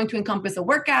event was going to encompass a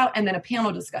workout and then a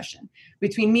panel discussion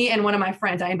between me and one of my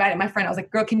friends. I invited my friend. I was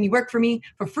like, girl, can you work for me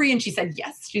for free? And she said,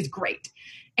 yes, she's great.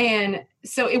 And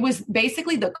so it was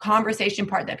basically the conversation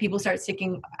part that people started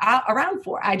sticking around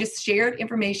for. I just shared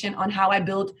information on how I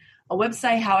built a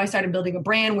website, how I started building a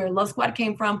brand, where Love Squad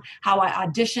came from, how I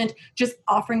auditioned, just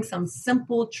offering some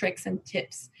simple tricks and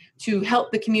tips to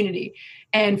help the community.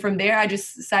 And from there, I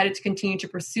just decided to continue to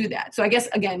pursue that. So I guess,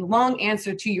 again, long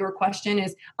answer to your question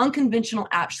is unconventional,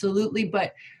 absolutely.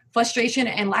 But frustration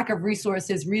and lack of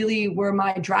resources really were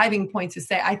my driving point to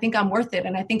say, I think I'm worth it,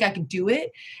 and I think I could do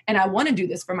it, and I want to do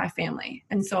this for my family.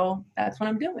 And so that's what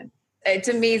I'm doing. It's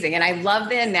amazing. And I love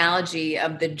the analogy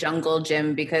of the jungle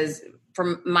gym, because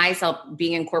for myself,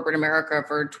 being in corporate America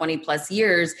for 20 plus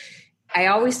years, I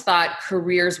always thought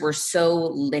careers were so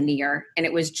linear and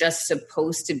it was just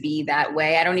supposed to be that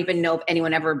way. I don't even know if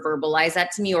anyone ever verbalized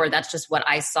that to me, or that's just what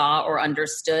I saw or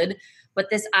understood. But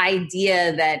this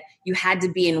idea that you had to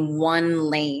be in one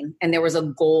lane and there was a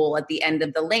goal at the end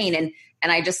of the lane.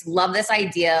 And I just love this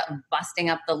idea of busting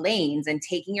up the lanes and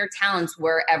taking your talents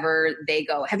wherever they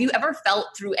go. Have you ever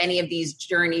felt through any of these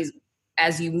journeys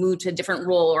as you moved to a different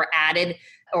role or added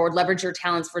or leverage your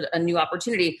talents for a new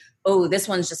opportunity? Oh, this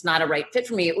one's just not a right fit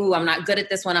for me. Ooh, I'm not good at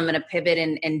this one. I'm going to pivot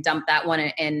and dump that one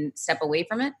and step away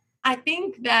from it. I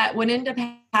think that what ended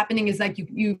up happening is like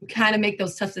you kind of make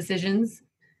those tough decisions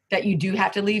that you do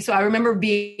have to leave. So I remember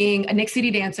being a Nick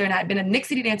City dancer, and I'd been a Nick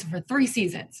City dancer for 3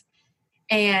 seasons.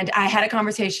 And I had a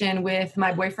conversation with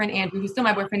my boyfriend, Andrew, who's still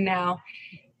my boyfriend now.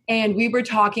 And we were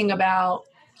talking about,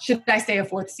 should I stay a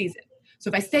 4th season? So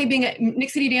if I stay being a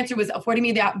Nick City dancer was affording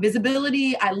me the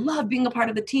visibility. I love being a part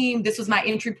of the team. This was my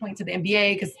entry point to the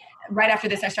NBA because right after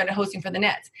this, I started hosting for the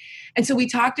Nets. And so we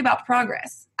talked about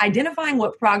progress. Identifying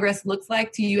what progress looks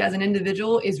like to you as an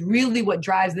individual is really what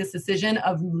drives this decision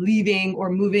of leaving or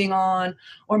moving on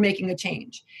or making a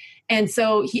change. And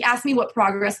so he asked me what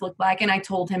progress looked like, and I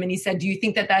told him, and he said, do you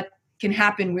think that that can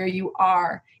happen where you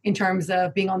are in terms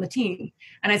of being on the team?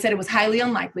 And I said it was highly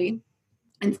unlikely.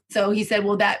 And so he said,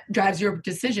 well, that drives your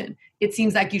decision. It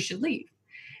seems like you should leave.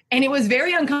 And it was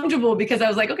very uncomfortable because I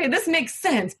was like, okay, this makes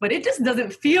sense, but it just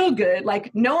doesn't feel good.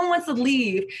 Like no one wants to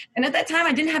leave. And at that time,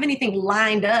 I didn't have anything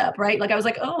lined up, right? Like I was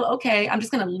like, oh, okay, I'm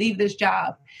just going to leave this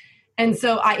job. And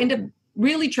so I ended up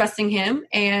really trusting him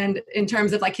and in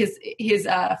terms of like his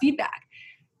feedback.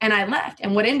 And I left.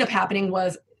 And what ended up happening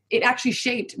was it actually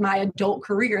shaped my adult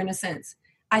career in a sense.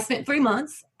 I spent 3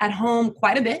 months at home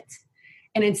quite a bit.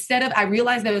 And instead of, I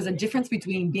realized there was a difference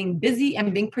between being busy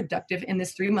and being productive in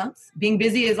this 3 months. Being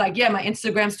busy is like, yeah, my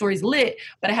Instagram story's lit,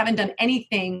 but I haven't done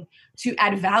anything to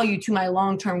add value to my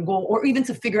long-term goal or even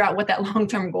to figure out what that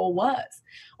long-term goal was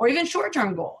or even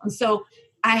short-term goal. And so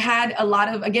I had a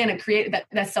lot of, again,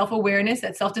 that self-awareness,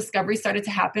 that self-discovery started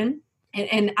to happen.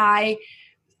 And I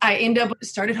ended up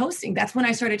started hosting. That's when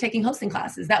I started taking hosting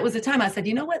classes. That was the time I said,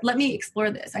 you know what, let me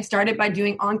explore this. I started by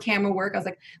doing on-camera work. I was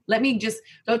like, let me just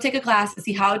go take a class to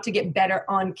see how to get better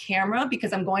on camera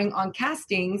because I'm going on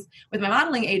castings with my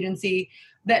modeling agency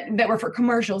that were for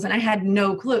commercials and I had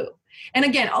no clue. And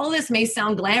again, all this may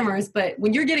sound glamorous, but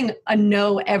when you're getting a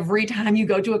no every time you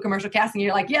go to a commercial casting,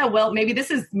 you're like, yeah, well, maybe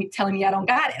this is me telling me I don't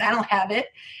got it. I don't have it.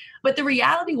 But the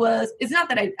reality was, it's not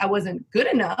that I wasn't good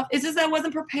enough. It's just that I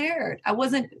wasn't prepared. I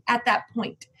wasn't at that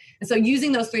point. And so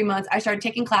using those 3 months, I started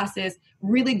taking classes,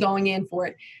 really going in for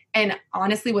it. And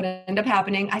honestly, what ended up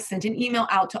happening, I sent an email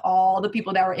out to all the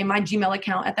people that were in my Gmail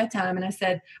account at that time. And I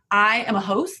said, I am a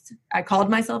host. I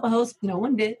called myself a host. No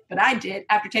one did, but I did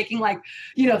after taking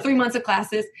 3 months of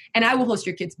classes. And I will host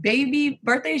your kid's baby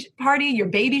birthday party, your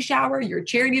baby shower, your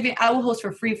charity event. I will host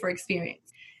for free for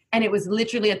experience. And it was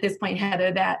literally at this point,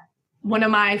 Heather, that one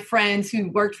of my friends who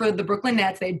worked for the Brooklyn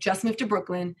Nets, they had just moved to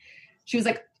Brooklyn. She was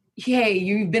like, hey,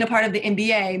 you've been a part of the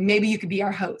NBA. Maybe you could be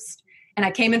our host. And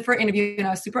I came in for an interview and I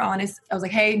was super honest. I was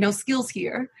like, hey, no skills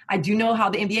here. I do know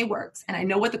how the NBA works. And I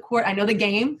know what the court, I know the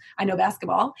game, I know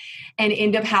basketball. And it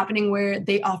ended up happening where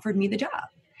they offered me the job.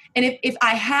 And if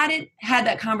I hadn't had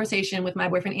that conversation with my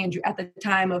boyfriend, Andrew, at the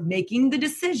time of making the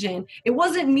decision, it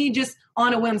wasn't me just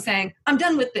on a whim saying, I'm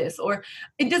done with this, or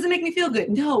it doesn't make me feel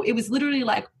good. No, it was literally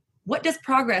like, what does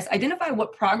progress, identify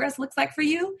what progress looks like for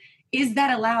you? Is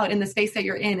that allowed in the space that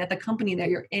you're in, at the company that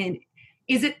you're in?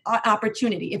 Is it an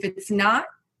opportunity? If it's not,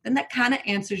 then that kind of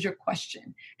answers your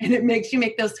question and it makes you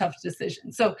make those tough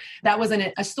decisions. So that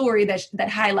wasn't a story that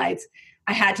highlights,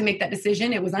 I had to make that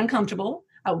decision. It was uncomfortable.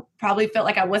 I probably felt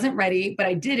like I wasn't ready, but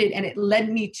I did it. And it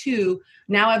led me to,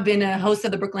 now I've been a host of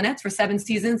the Brooklyn Nets for 7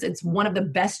 seasons. It's one of the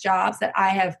best jobs that I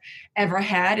have ever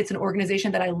had. It's an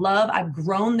organization that I love. I've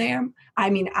grown there.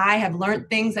 I mean, I have learned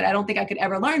things that I don't think I could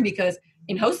ever learn because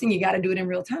in hosting, you got to do it in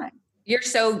real time. You're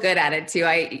so good at it too.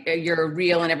 You're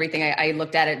real and everything. I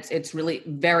looked at it. It's really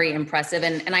very impressive.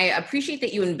 And I appreciate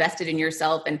that you invested in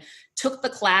yourself and took the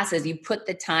classes, you put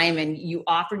the time and you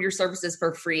offered your services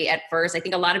for free at first. I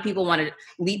think a lot of people want to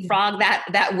leapfrog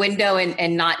that window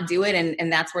and not do it.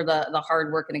 And that's where the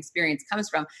hard work and experience comes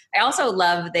from. I also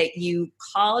love that you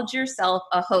called yourself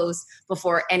a host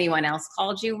before anyone else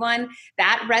called you one.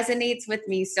 That resonates with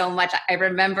me so much. I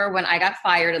remember when I got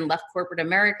fired and left corporate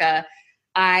America,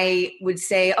 I would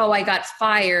say, oh, I got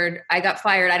fired. I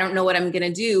don't know what I'm going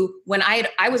to do. When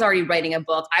I was already writing a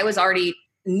book,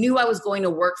 knew I was going to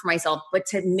work for myself, but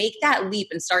to make that leap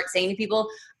and start saying to people,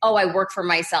 oh, I work for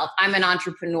myself. I'm an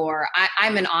entrepreneur.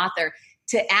 I'm an author.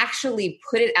 To actually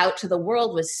put it out to the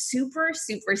world was super,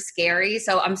 super scary.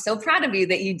 So I'm so proud of you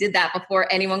that you did that before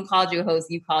anyone called you a host.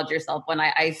 You called yourself one.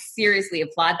 I seriously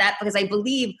applaud that because I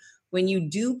believe when you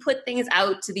do put things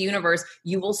out to the universe,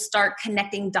 you will start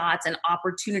connecting dots and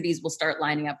opportunities will start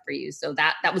lining up for you. So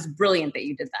that was brilliant that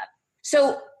you did that.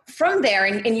 So from there,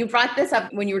 and you brought this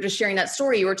up when you were just sharing that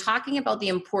story, you were talking about the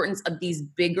importance of these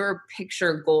bigger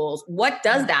picture goals. What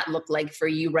does that look like for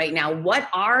you right now? What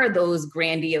are those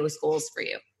grandiose goals for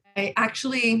you? I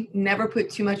actually never put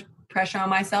too much pressure on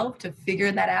myself to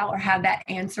figure that out or have that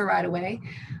answer right away.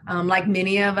 Like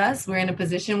many of us, we're in a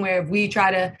position where if we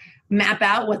try to map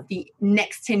out what the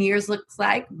next 10 years looks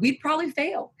like, we'd probably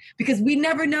fail because we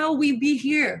never know we'd be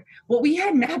here. What we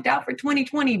had mapped out for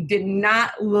 2020 did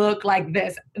not look like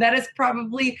this. That is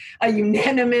probably a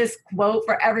unanimous quote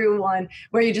for everyone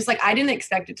where you're just like, I didn't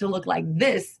expect it to look like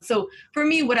this. So for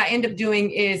me, what I end up doing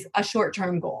is a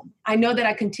short-term goal. I know that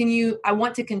I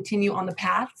want to continue on the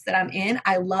paths that I'm in.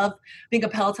 I love being a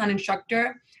Peloton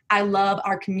instructor. I love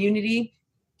our community.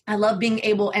 I love being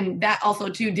able, and that also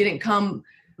too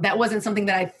that wasn't something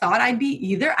that I thought I'd be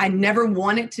either. I never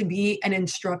wanted to be an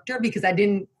instructor because I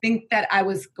didn't think that I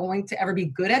was going to ever be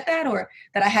good at that or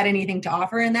that I had anything to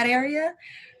offer in that area.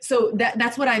 So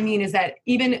that's what I mean is that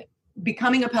even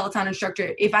becoming a Peloton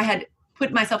instructor, if I had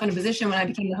put myself in a position when I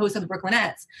became the host of the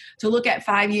Brooklynettes to look at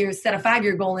 5 years, set a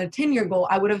 5-year goal and a 10-year goal,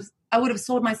 I would have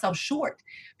sold myself short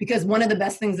because one of the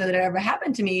best things that had ever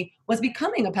happened to me was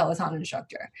becoming a Peloton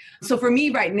instructor. So for me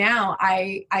right now,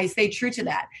 I stay true to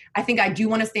that. I think I do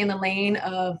want to stay in the lane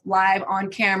of live on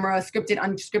camera, scripted,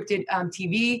 unscripted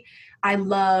TV. I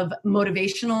love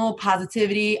motivational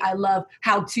positivity. I love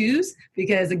how-tos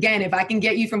because, again, if I can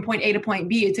get you from point A to point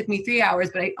B, it took me 3 hours,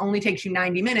 but it only takes you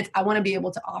 90 minutes. I want to be able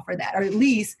to offer that or at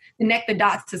least connect the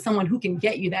dots to someone who can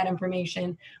get you that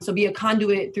information. So be a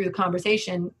conduit through the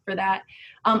conversation for that.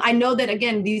 I know that,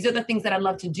 again, these are the things that I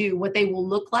love to do. What they will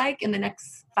look like in the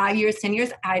next 5 years, 10 years,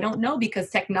 I don't know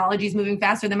because technology is moving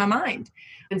faster than my mind.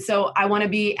 And so I want to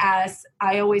be, as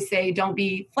I always say, don't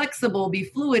be flexible, be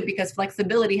fluid because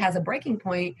flexibility has a breaking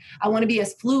point. I want to be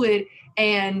as fluid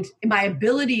and my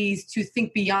abilities to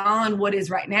think beyond what is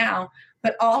right now.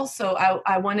 But also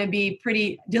I want to be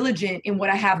pretty diligent in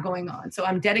what I have going on. So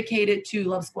I'm dedicated to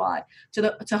Love Squad,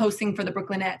 to hosting for the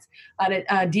Brooklynettes,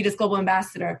 Adidas Global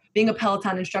Ambassador, being a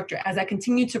Peloton instructor. As I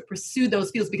continue to pursue those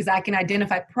fields because I can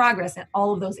identify progress in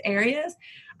all of those areas,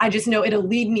 I just know it'll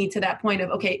lead me to that point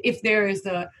of, okay, if there is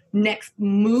a next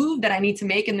move that I need to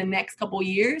make in the next couple of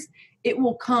years, it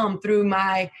will come through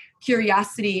my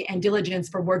curiosity and diligence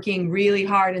for working really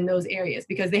hard in those areas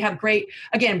because they have great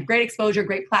exposure,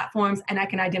 great platforms, and I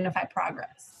can identify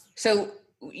progress. So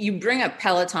you bring up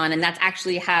Peloton, and that's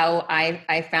actually how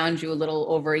I found you a little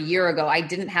over a year ago. I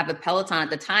didn't have a Peloton at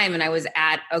the time, and I was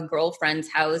at a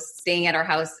girlfriend's house, staying at our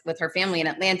house with her family in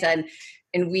Atlanta,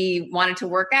 and we wanted to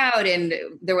work out and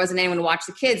there wasn't anyone to watch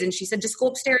the kids. And she said, just go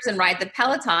upstairs and ride the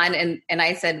Peloton. And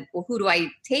I said, well, who do I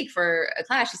take for a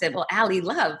class? She said, well, Ally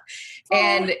Love. Oh.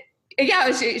 And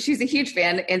yeah, she's a huge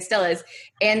fan and still is.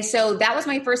 And so that was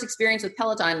my first experience with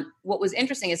Peloton. What was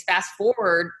interesting is fast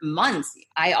forward months,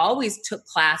 I always took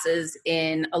classes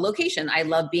in a location. I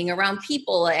love being around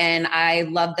people and I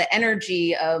love the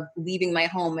energy of leaving my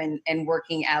home and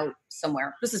working out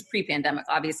somewhere. This is pre-pandemic,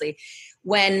 obviously.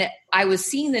 When I was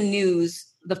seeing the news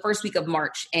the first week of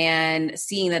March and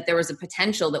seeing that there was a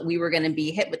potential that we were going to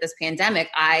be hit with this pandemic,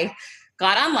 I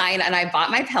got online and I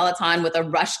bought my Peloton with a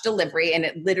rush delivery, and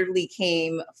it literally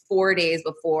came 4 days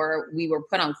before we were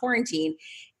put on quarantine.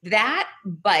 That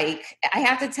bike, I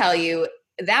have to tell you,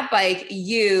 that bike,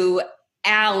 you,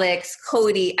 Alex,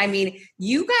 Cody, I mean,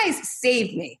 you guys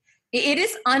saved me. It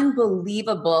is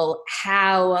unbelievable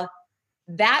how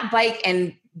that bike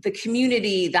and the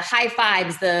community, the high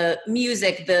fives, the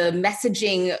music, the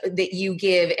messaging that you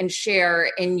give and share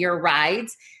in your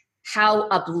rides, how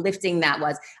uplifting that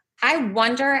was. I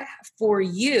wonder for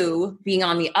you being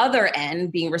on the other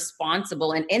end, being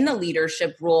responsible and in the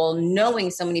leadership role, knowing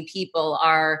so many people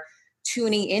are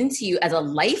tuning into you as a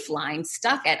lifeline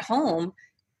stuck at home,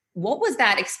 what was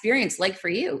that experience like for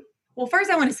you? Well,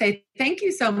 first I want to say thank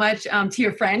you so much to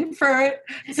your friend for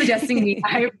suggesting me.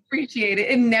 I appreciate it.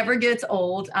 It never gets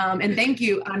old. And thank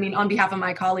you. I mean, on behalf of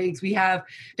my colleagues, we have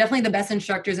definitely the best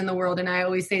instructors in the world. And I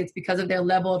always say it's because of their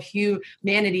level of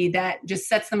humanity that just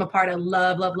sets them apart. I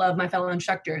love my fellow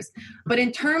instructors. But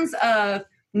in terms of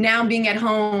now being at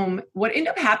home, what ended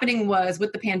up happening was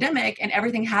with the pandemic and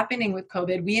everything happening with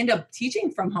COVID, we end up teaching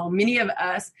from home. Many of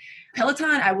us,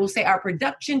 Peloton, I will say our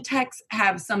production techs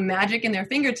have some magic in their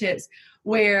fingertips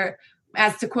where,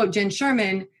 as to quote Jen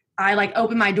Sherman, I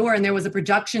opened my door and there was a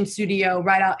production studio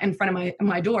right out in front of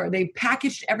my door. They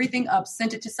packaged everything up,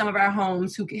 sent it to some of our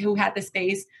homes who had the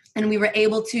space, and we were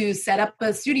able to set up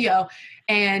a studio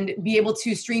and be able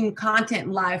to stream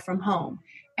content live from home.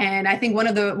 And I think one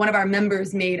of our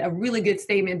members made a really good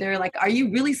statement. They're like, are you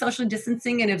really social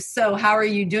distancing? And if so, how are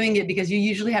you doing it? Because you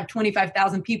usually have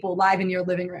 25,000 people live in your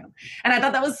living room. And I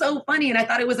thought that was so funny. And I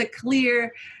thought it was a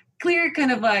clear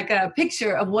kind of like a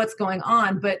picture of what's going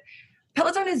on. But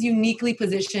Peloton is uniquely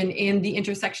positioned in the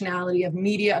intersectionality of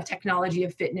media, of technology,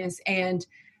 of fitness. And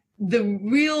the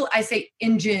real, I say,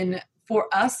 engine for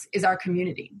us is our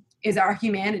community, is our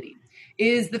humanity,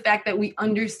 is the fact that we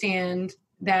understand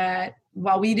that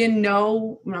while we didn't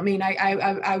know, I mean,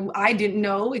 I didn't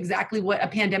know exactly what a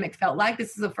pandemic felt like. This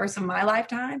is the first of my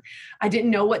lifetime. I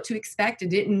didn't know what to expect. I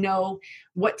didn't know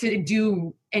what to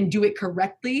do and do it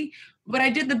correctly, but I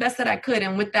did the best that I could.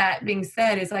 And with that being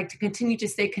said, is like to continue to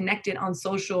stay connected on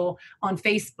social, on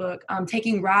Facebook,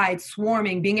 taking rides,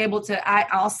 swarming, being able to, I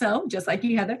also, just like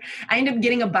you, Heather, I ended up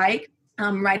getting a bike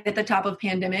right at the top of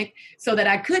pandemic so that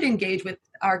I could engage with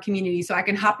our community. So I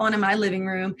can hop on in my living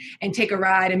room and take a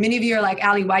ride. And many of you are like,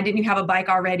 Allie, why didn't you have a bike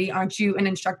already? Aren't you an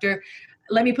instructor?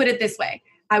 Let me put it this way.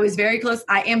 I was very close.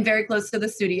 I am very close to the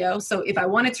studio. So if I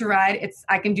wanted to ride,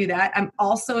 I can do that. I'm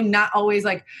also not always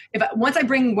like, once I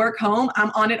bring work home,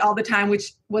 I'm on it all the time,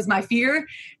 which was my fear.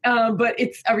 But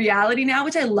it's a reality now,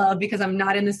 which I love because I'm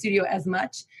not in the studio as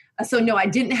much. So no, I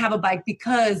didn't have a bike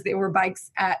because there were bikes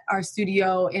at our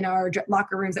studio in our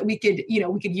locker rooms that we could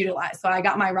utilize. So I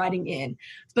got my riding in.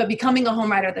 But becoming a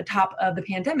home rider at the top of the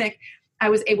pandemic, I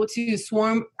was able to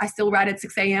swarm. I still ride at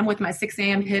 6 a.m. with my 6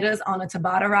 a.m. hitters on a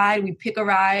Tabata ride. We pick a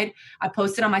ride. I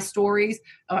post it on my stories.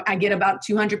 I get about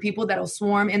 200 people that'll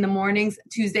swarm in the mornings,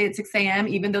 Tuesday at 6 a.m.,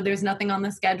 even though there's nothing on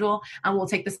the schedule. And we'll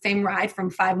take the same ride from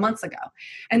 5 months ago.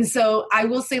 And so I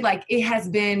will say, like, it has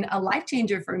been a life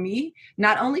changer for me,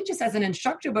 not only just as an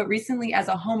instructor, but recently as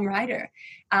a home rider,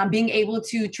 being able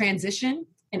to transition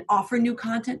and offer new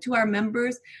content to our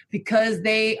members because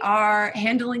they are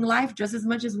handling life just as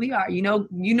much as we are. You know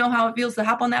how it feels to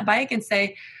hop on that bike and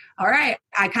say, all right,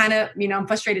 I kind of, I'm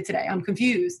frustrated today. I'm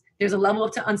confused. There's a level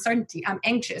of uncertainty. I'm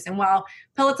anxious. And while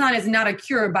Peloton is not a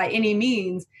cure by any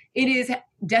means, it is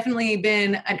definitely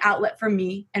been an outlet for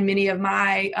me and many of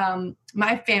my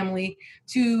family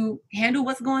to handle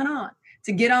what's going on,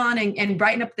 to get on and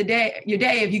brighten up your day.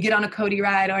 If you get on a Cody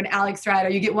ride or an Alex ride, or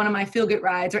you get one of my Feel Good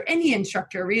rides, or any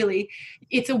instructor, really,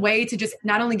 it's a way to just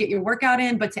not only get your workout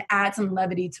in, but to add some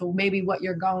levity to maybe what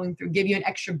you're going through, give you an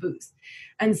extra boost.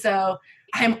 And so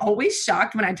I'm always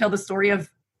shocked when I tell the story of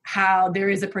how there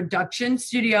is a production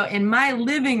studio in my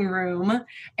living room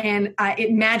and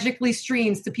it magically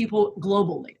streams to people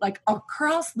globally, like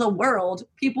across the world.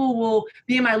 People will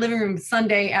be in my living room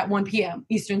Sunday at 1 p.m.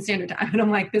 Eastern Standard Time. And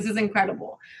I'm like, this is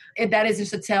incredible. That is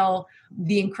just to tell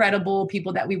the incredible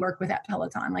people that we work with at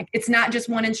Peloton. Like, it's not just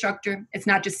one instructor. It's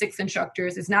not just 6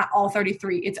 instructors. It's not all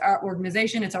 33. It's our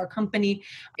organization. It's our company.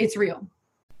 It's real.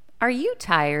 Are you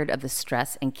tired of the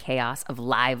stress and chaos of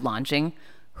live launching?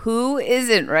 Who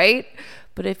isn't, right?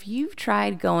 But if you've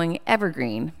tried going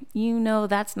evergreen, you know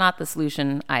that's not the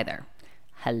solution either.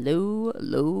 Hello,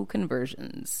 low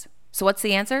conversions. So what's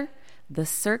the answer? The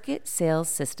Circuit Sales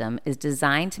System is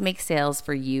designed to make sales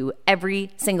for you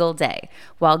every single day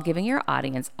while giving your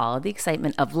audience all of the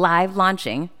excitement of live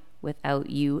launching without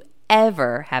you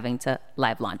ever having to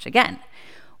live launch again.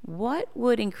 What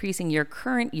would increasing your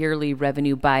current yearly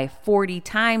revenue by 40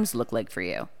 times look like for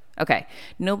you? Okay,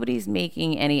 nobody's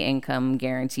making any income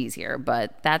guarantees here,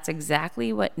 but that's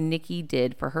exactly what Nikki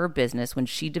did for her business when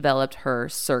she developed her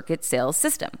Circuit Sales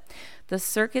System. The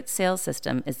Circuit Sales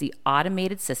System is the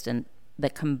automated system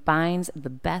that combines the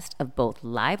best of both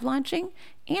live launching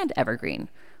and evergreen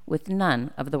with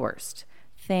none of the worst.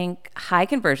 Think high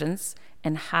conversions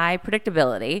and high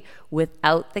predictability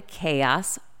without the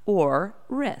chaos or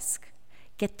risk.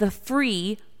 Get the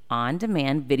free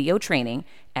on-demand video training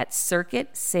at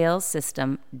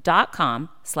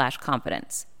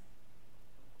circuitsalessystem.com/confidence.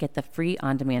 Get the free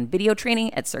on-demand video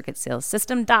training at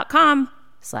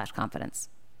circuitsalessystem.com/confidence.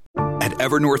 At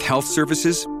Evernorth Health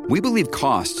Services, we believe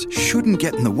costs shouldn't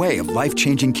get in the way of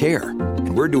life-changing care,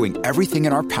 and we're doing everything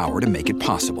in our power to make it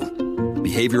possible.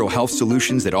 Behavioral health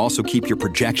solutions that also keep your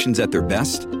projections at their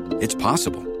best? It's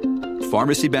possible.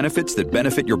 Pharmacy benefits that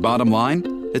benefit your bottom line?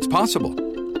 It's possible.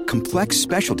 Complex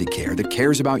specialty care that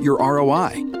cares about your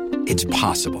ROI? It's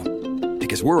possible.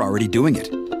 Because we're already doing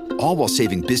it. All while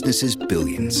saving businesses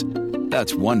billions.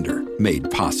 That's Wonder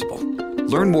made possible.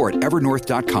 Learn more at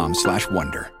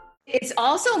evernorth.com/wonder. It's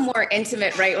also more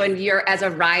intimate, right, when you're as a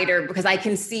rider, because I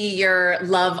can see your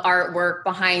love artwork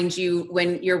behind you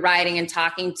when you're riding and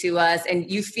talking to us,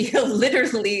 and you feel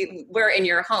literally we're in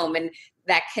your home, and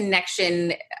that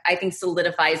connection, I think,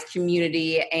 solidifies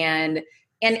community and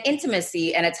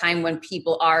intimacy at a time when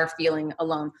people are feeling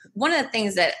alone. One of the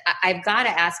things that I've got to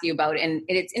ask you about, and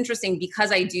it's interesting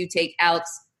because I do take Alex,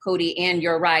 Cody, and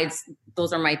your rides.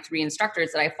 Those are my 3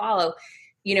 instructors that I follow.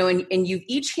 And you've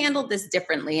each handled this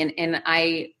differently. And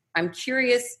I'm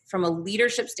curious from a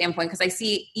leadership standpoint, because I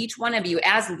see each one of you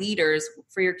as leaders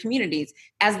for your communities.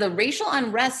 As the racial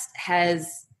unrest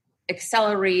has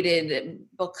accelerated,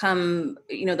 become,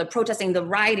 the protesting, the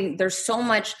rioting. There's so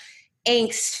much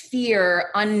angst, fear,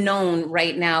 unknown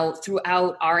right now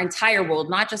throughout our entire world,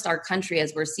 not just our country,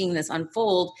 as we're seeing this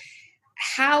unfold.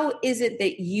 How is it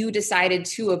that you decided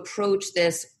to approach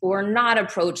this or not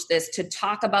approach this, to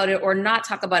talk about it or not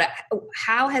talk about it?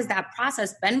 How has that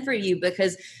process been for you?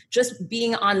 Because just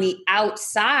being on the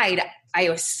outside, I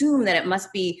assume that it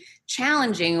must be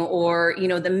challenging, or,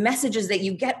 the messages that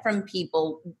you get from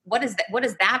people. What has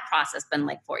that process been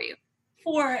like for you?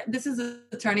 This is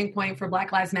a turning point for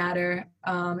Black Lives Matter,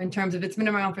 in terms of, it's been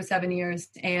around for 7 years,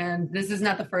 and this is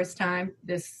not the first time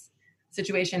this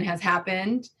situation has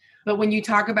happened. But when you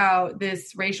talk about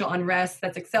this racial unrest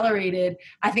that's accelerated,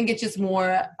 I think it's just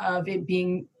more of it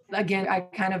being, again, I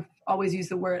kind of always use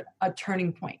the word a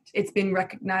turning point. It's been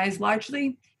recognized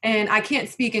largely. And I can't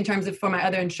speak in terms of for my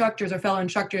other instructors or fellow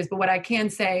instructors, but what I can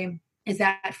say is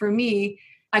that for me,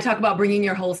 I talk about bringing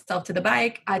your whole self to the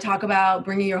bike. I talk about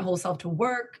bringing your whole self to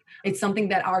work. It's something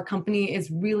that our company has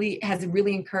really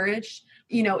encouraged.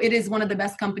 It is one of the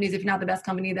best companies, if not the best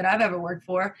company that I've ever worked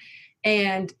for.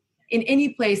 And in any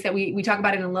place that we talk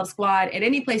about it in Love Squad, at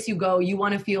any place you go, you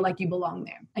want to feel like you belong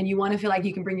there, and you want to feel like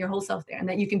you can bring your whole self there and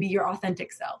that you can be your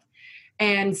authentic self.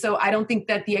 And so I don't think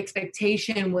that the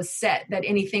expectation was set that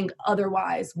anything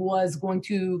otherwise was going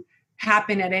to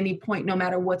happen at any point, no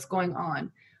matter what's going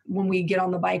on when we get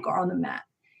on the bike or on the mat.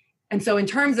 And so in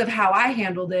terms of how I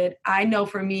handled it, I know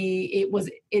for me,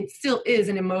 it still is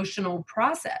an emotional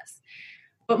process.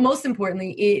 But most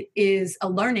importantly, it is a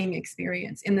learning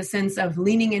experience in the sense of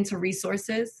leaning into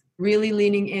resources, really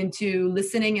leaning into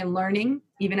listening and learning,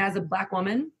 even as a Black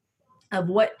woman, of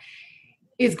what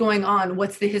is going on.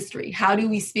 What's the history? How do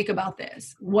we speak about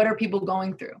this? What are people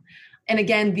going through? And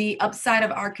again, the upside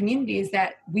of our community is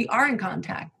that we are in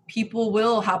contact. People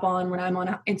will hop on when I'm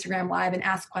on Instagram Live and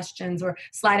ask questions or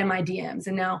slide in my DMs.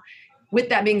 And now, with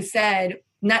that being said,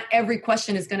 not every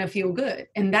question is going to feel good.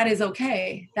 And that is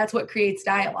okay. That's what creates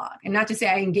dialogue. And not to say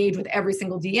I engage with every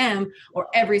single DM or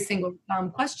every single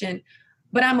question,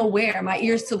 but I'm aware, my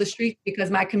ears to the street, because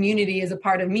my community is a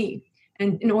part of me.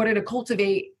 And in order to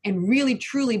cultivate and really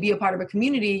truly be a part of a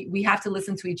community, we have to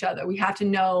listen to each other. We have to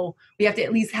know, we have to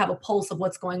at least have a pulse of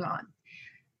what's going on.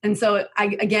 And so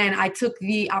I took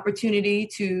the opportunity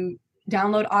to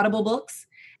download Audible books.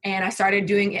 And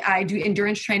I do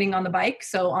endurance training on the bike.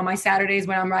 So on my Saturdays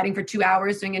when I'm riding for 2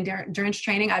 hours doing endurance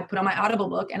training, I put on my Audible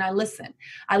book and I listen.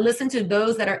 I listen to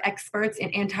those that are experts in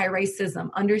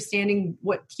anti-racism, understanding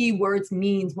what keywords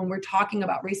means when we're talking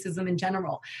about racism in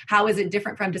general. How is it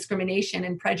different from discrimination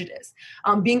and prejudice?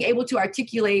 Being able to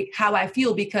articulate how I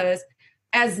feel, because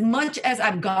as much as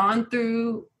I've gone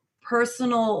through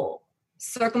personal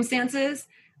circumstances,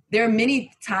 there are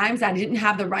many times I didn't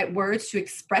have the right words to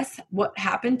express what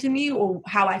happened to me or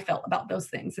how I felt about those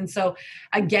things. And so,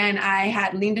 again, I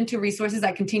had leaned into resources.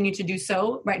 I continue to do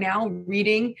so right now,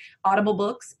 reading Audible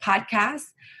books,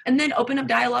 podcasts, and then open up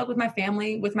dialogue with my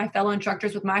family, with my fellow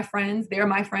instructors, with my friends. They're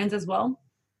my friends as well.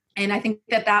 And I think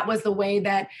that was the way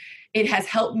that it has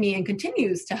helped me and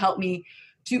continues to help me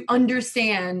to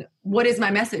understand what is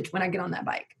my message when I get on that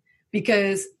bike.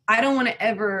 Because I don't want to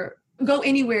ever go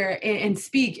anywhere and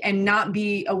speak and not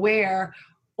be aware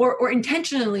or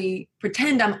intentionally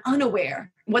pretend I'm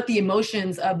unaware what the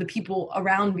emotions of the people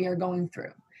around me are going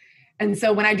through. And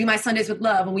so when I do my Sundays with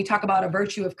Love and we talk about a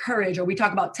virtue of courage, or we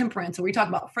talk about temperance, or we talk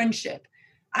about friendship,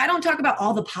 I don't talk about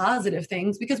all the positive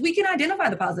things, because we can identify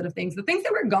the positive things. The things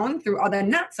that we're going through are the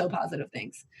not so positive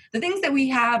things. The things that we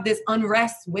have this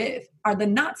unrest with are the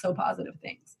not so positive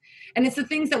things. And it's the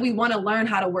things that we want to learn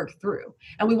how to work through.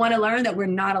 And we want to learn that we're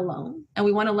not alone. And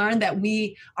we want to learn that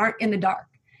we aren't in the dark.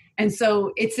 And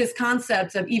so it's this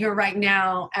concept of, even right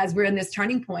now, as we're in this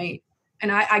turning point, and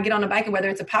I get on a bike, and whether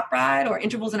it's a pop ride or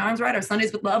intervals and arms ride or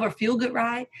Sundays with Love or feel good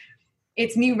ride,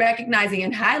 it's me recognizing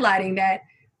and highlighting that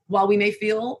while we may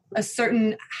feel a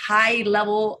certain high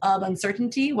level of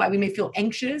uncertainty, while we may feel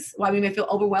anxious, while we may feel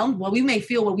overwhelmed, while we may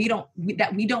feel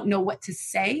that we don't know what to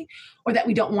say, or that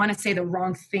we don't want to say the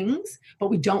wrong things, but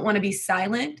we don't want to be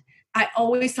silent, I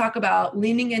always talk about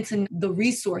leaning into the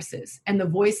resources and the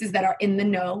voices that are in the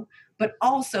know, but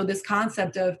also this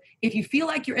concept of, if you feel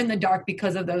like you're in the dark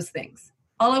because of those things,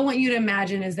 all I want you to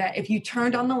imagine is that if you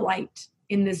turned on the light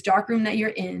in this dark room that you're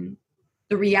in,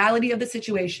 the reality of the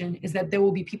situation is that there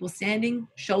will be people standing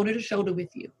shoulder to shoulder with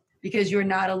you, because you're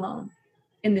not alone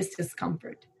in this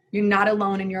discomfort. You're not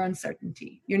alone in your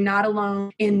uncertainty. You're not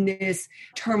alone in this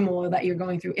turmoil that you're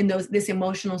going through, in this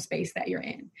emotional space that you're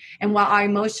in. And while our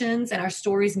emotions and our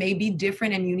stories may be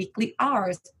different and uniquely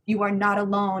ours, you are not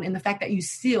alone in the fact that you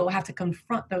still have to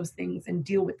confront those things and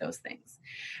deal with those things.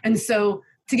 And so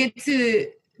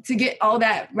to get all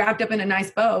that wrapped up in a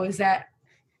nice bow is that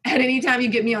at any time you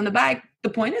get me on the bike, the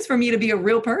point is for me to be a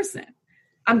real person.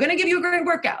 I'm going to give you a great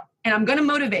workout and I'm going to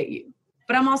motivate you,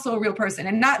 but I'm also a real person.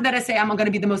 And not that I say I'm going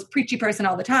to be the most preachy person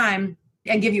all the time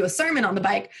and give you a sermon on the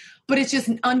bike, but it's just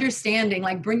understanding,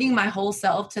 like bringing my whole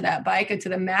self to that bike and to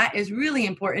the mat is really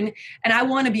important. And I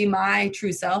want to be my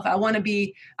true self. I want to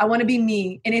be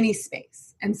me in any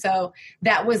space. And so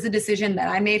that was the decision that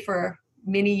I made for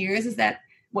many years, is that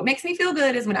what makes me feel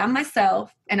good is when I'm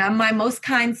myself and I'm my most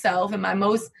kind self and my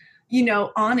most,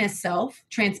 honest self,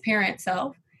 transparent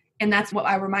self. And that's what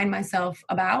I remind myself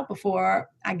about before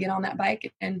I get on that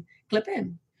bike and clip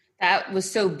in. That was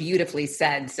so beautifully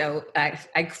said. So I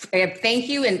thank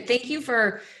you. And thank you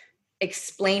for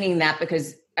explaining that,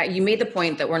 because you made the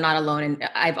point that we're not alone. And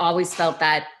I've always felt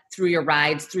that through your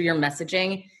rides, through your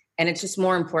messaging, and it's just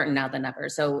more important now than ever.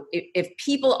 So if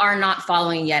people are not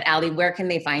following yet, Ali, where can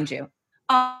they find you?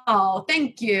 Oh,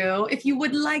 thank you. If you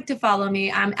would like to follow me,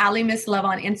 I'm Ali Miss Love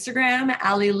on Instagram,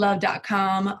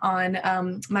 alilove.com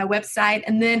on my website.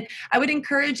 And then I would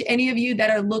encourage any of you that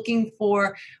are looking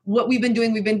for what we've been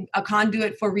doing. We've been a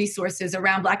conduit for resources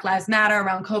around Black Lives Matter,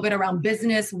 around COVID, around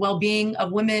business, well-being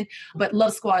of women. But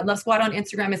Love Squad on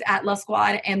Instagram is @Love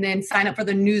Squad. And then sign up for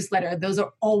the newsletter. Those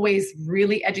are always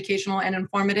really educational and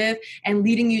informative and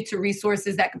leading you to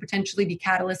resources that could potentially be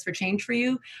catalysts for change for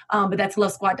you. But that's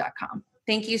lovesquad.com.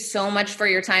 Thank you so much for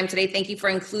your time today. Thank you for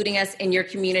including us in your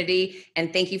community.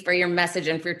 And thank you for your message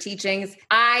and for your teachings.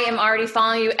 I am already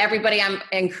following you. Everybody, I'm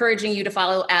encouraging you to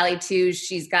follow Ali too.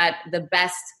 She's got the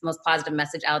best, most positive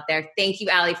message out there. Thank you,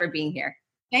 Ali, for being here.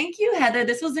 Thank you, Heather.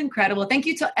 This was incredible. Thank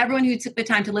you to everyone who took the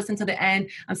time to listen to the end.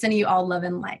 I'm sending you all love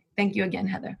and light. Thank you again,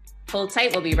 Heather. Hold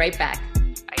tight. We'll be right back.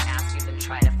 I asked you to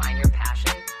try to find your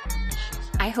passion.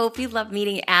 I hope you love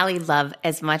meeting Ali Love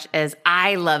as much as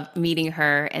I love meeting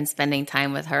her and spending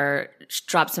time with her. She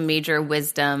dropped some major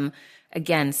wisdom.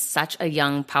 Again, such a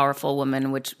young, powerful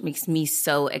woman, which makes me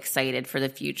so excited for the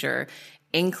future.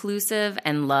 Inclusive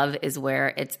and love is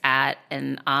where it's at,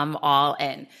 and I'm all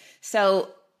in. So,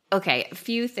 okay, a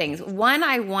few things. One,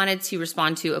 I wanted to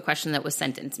respond to a question that was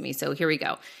sent in to me. So here we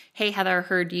go. Hey, Heather,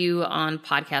 heard you on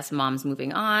podcast Moms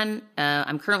Moving On.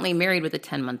 I'm currently married with a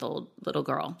 10-month-old little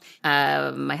girl.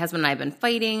 My husband and I have been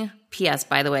fighting. P.S.,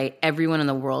 by the way, everyone in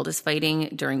the world is fighting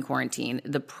during quarantine.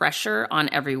 The pressure on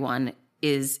everyone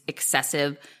is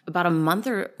excessive. About a month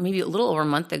or maybe a little over a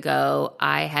month ago,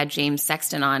 I had James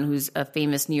Sexton on, who's a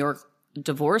famous New York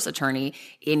divorce attorney,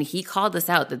 and he called this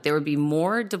out that there would be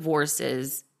more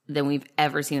divorces than we've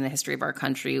ever seen in the history of our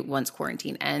country once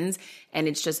quarantine ends. And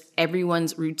it's just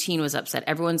everyone's routine was upset.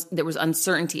 There was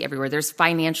uncertainty everywhere. There's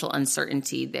financial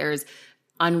uncertainty. There's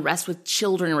unrest with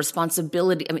children,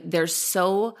 responsibility. I mean, there's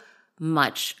so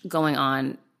much going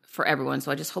on for everyone.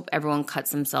 So I just hope everyone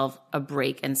cuts themselves a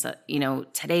break. And so,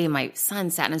 today my son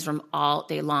sat in his room all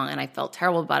day long and I felt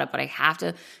terrible about it, but I have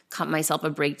to cut myself a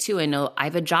break too. I know I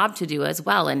have a job to do as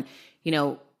well. And,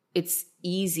 it's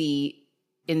easy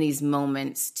in these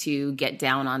moments to get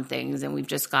down on things, and we've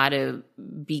just got to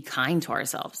be kind to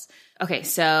ourselves. Okay,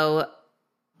 so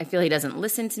I feel he doesn't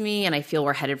listen to me, and I feel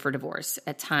we're headed for divorce.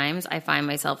 At times, I find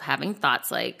myself having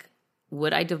thoughts like,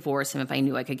 would I divorce him if I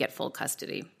knew I could get full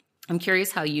custody? I'm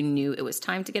curious how you knew it was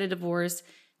time to get a divorce,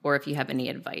 or if you have any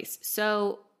advice.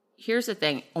 So here's the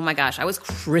thing. Oh my gosh, I was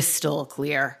crystal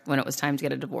clear when it was time to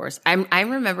get a divorce. I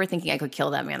remember thinking I could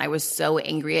kill that man. I was so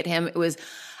angry at him.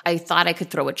 I thought I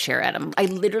could throw a chair at him. I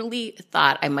literally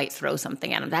thought I might throw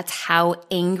something at him. That's how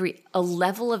angry, a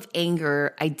level of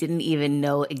anger I didn't even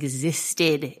know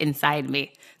existed inside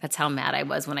me. That's how mad I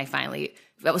was when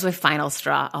that was my final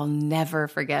straw. I'll never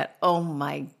forget. Oh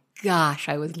my gosh,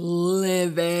 I was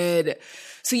livid.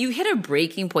 So you hit a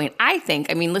breaking point.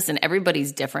 Listen,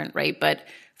 everybody's different, right? But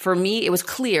for me, it was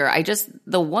clear.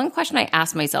 The one question I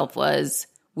asked myself was,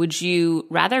 would you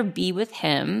rather be with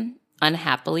him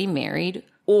unhappily married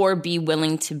or be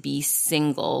willing to be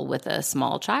single with a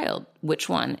small child? Which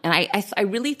one? And I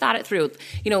really thought it through,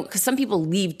 because some people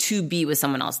leave to be with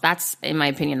someone else. That's, in my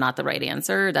opinion, not the right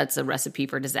answer. That's a recipe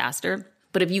for disaster.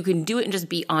 But if you can do it and just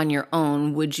be on your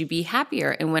own, would you be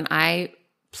happier? And when I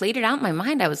played it out in my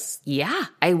mind, I was, yeah,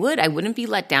 I would. I wouldn't be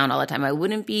let down all the time. I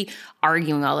wouldn't be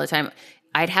arguing all the time.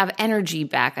 I'd have energy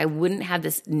back. I wouldn't have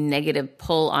this negative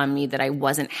pull on me that I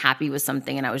wasn't happy with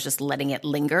something and I was just letting it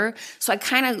linger. So I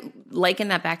kind of liken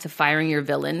that back to firing your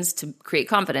villains to create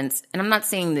confidence. And I'm not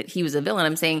saying that he was a villain.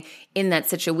 I'm saying in that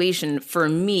situation, for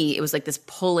me, it was like this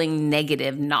pulling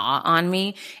negative gnaw on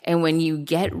me. And when you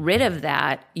get rid of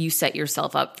that, you set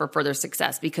yourself up for further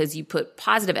success because you put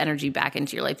positive energy back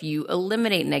into your life. You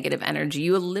eliminate negative energy.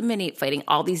 You eliminate fighting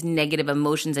all these negative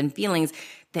emotions and feelings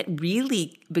that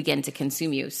really begin to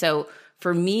consume you. So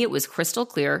for me, it was crystal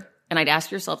clear. And I'd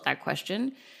ask yourself that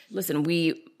question. Listen,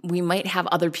 we might have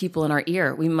other people in our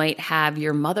ear. We might have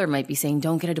your mother might be saying,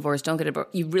 don't get a divorce, don't get a divorce.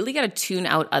 You really got to tune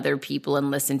out other people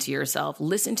and listen to yourself.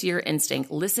 Listen to your instinct.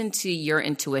 Listen to your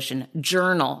intuition.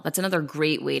 Journal. That's another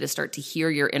great way to start to hear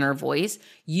your inner voice.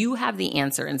 You have the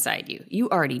answer inside you. You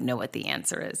already know what the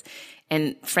answer is.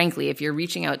 And frankly, if you're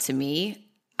reaching out to me,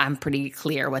 I'm pretty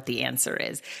clear what the answer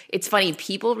is. It's funny,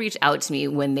 people reach out to me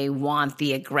when they want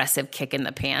the aggressive kick in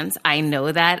the pants. I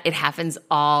know that. It happens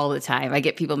all the time. I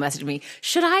get people messaging me,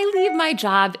 should I leave my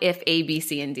job if A, B,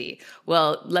 C, and D?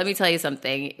 Well, let me tell you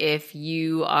something. If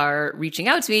you are reaching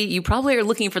out to me, you probably are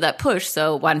looking for that push,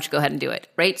 so why don't you go ahead and do it,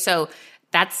 right? So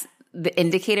that's the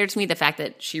indicator to me. The fact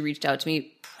that she reached out to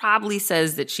me probably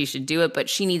says that she should do it, but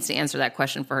she needs to answer that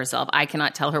question for herself. I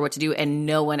cannot tell her what to do, and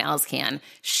no one else can.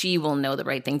 She will know the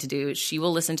right thing to do. She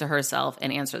will listen to herself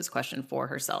and answer this question for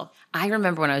herself. I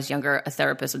remember when I was younger, a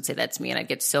therapist would say that to me, and I'd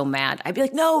get so mad. I'd be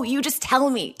like, no, you just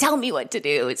tell me what to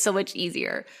do. It's so much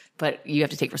easier. But you have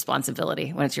to take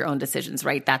responsibility when it's your own decisions,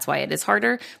 right? That's why it is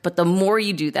harder. But the more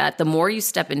you do that, the more you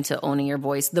step into owning your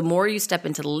voice, the more you step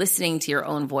into listening to your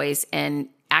own voice and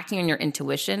acting on your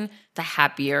intuition, the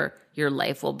happier your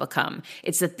life will become.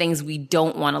 It's the things we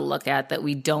don't want to look at, that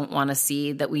we don't want to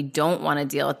see, that we don't want to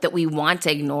deal with, that we want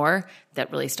to ignore, that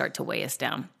really start to weigh us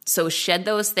down. So shed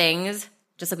those things,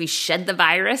 just like we shed the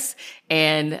virus,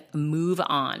 and move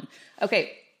on.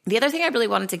 Okay. The other thing I really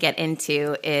wanted to get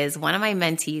into is one of my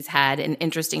mentees had an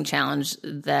interesting challenge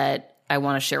that I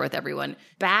want to share with everyone.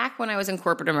 Back when I was in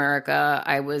corporate America,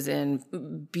 I was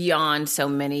in beyond so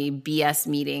many BS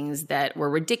meetings that were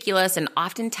ridiculous. And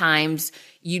oftentimes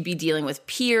you'd be dealing with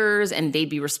peers and they'd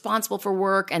be responsible for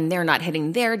work and they're not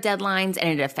hitting their deadlines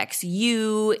and it affects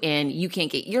you and you can't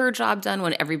get your job done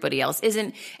when everybody else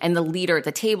isn't. And the leader at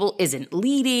the table isn't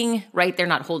leading, right? They're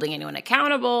not holding anyone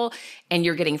accountable and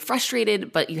you're getting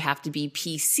frustrated, but you have to be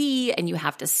PC and you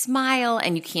have to smile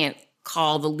and you can't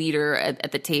call the leader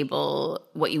at the table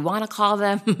what you want to call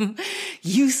them,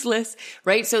 useless,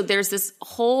 right? So there's this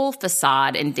whole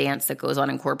facade and dance that goes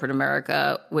on in corporate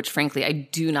America, which frankly, I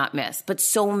do not miss, but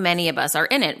so many of us are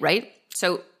in it, right?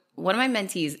 So one of my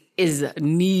mentees is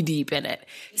knee deep in it.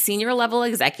 Senior level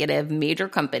executive, major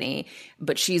company,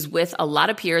 but she's with a lot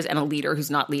of peers and a leader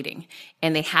who's not leading.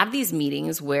 And they have these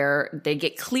meetings where they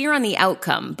get clear on the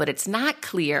outcome, but it's not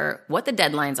clear what the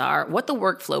deadlines are, what the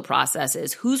workflow process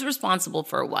is, who's responsible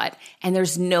for what, and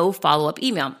there's no follow-up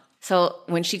email. So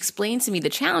when she explained to me the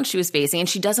challenge she was facing, and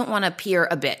she doesn't want to appear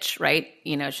a bitch, right?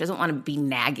 You know, she doesn't want to be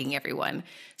nagging everyone.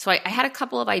 So I had a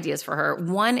couple of ideas for her.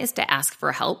 One is to ask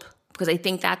for help, because I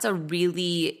think that's a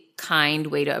really kind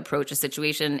way to approach a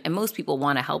situation. And most people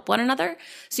want to help one another.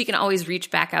 So you can always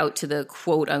reach back out to the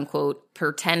quote unquote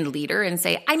pretend leader and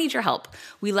say, I need your help.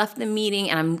 We left the meeting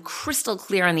and I'm crystal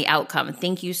clear on the outcome.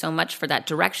 Thank you so much for that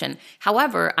direction.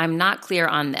 However, I'm not clear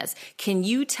on this. Can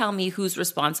you tell me who's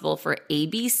responsible for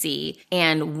ABC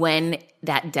and when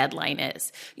that deadline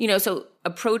is? You know, so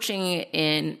approaching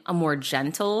in a more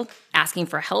gentle, asking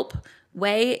for help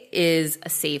way is a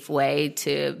safe way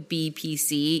to be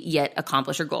PC yet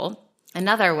accomplish your goal.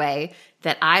 Another way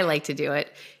that I like to do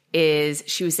it is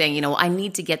she was saying, you know, I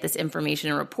need to get this information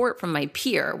and report from my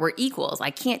peer. We're equals. I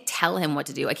can't tell him what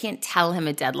to do. I can't tell him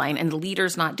a deadline and the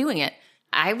leader's not doing it.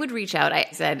 I would reach out, I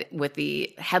said, with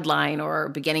the headline or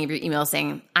beginning of your email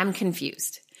saying, I'm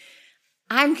confused.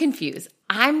 I'm confused.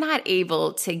 I'm not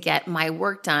able to get my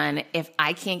work done if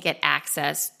I can't get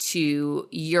access to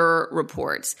your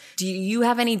reports. Do you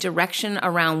have any direction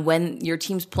around when your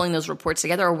team's pulling those reports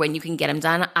together or when you can get them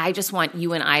done? I just want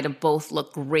you and I to both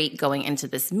look great going into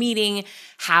this meeting.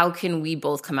 How can we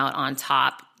both come out on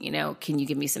top? You know, can you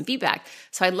give me some feedback?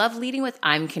 So I love leading with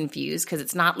I'm confused because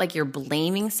it's not like you're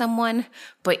blaming someone,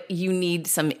 but you need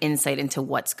some insight into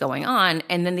what's going on.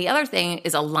 And then the other thing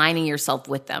is aligning yourself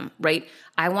with them, right?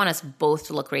 I want us both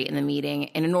to look great in the meeting.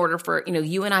 And in order for, you know,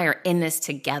 you and I are in this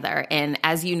together. And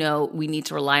as you know, we need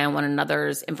to rely on one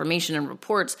another's information and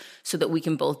reports so that we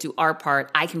can both do our part.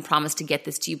 I can promise to get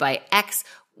this to you by X.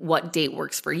 What date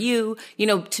works for you? You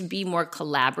know, to be more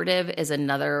collaborative is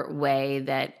another way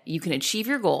that you can achieve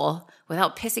your goal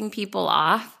without pissing people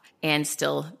off and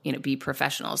still, you know, be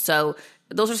professional. So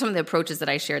those are some of the approaches that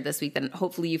I shared this week, and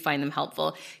hopefully you find them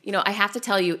helpful. I have to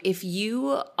tell you, if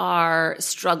you are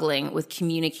struggling with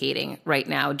communicating right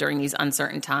now during these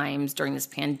uncertain times, during this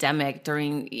pandemic,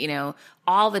 during,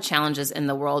 all the challenges in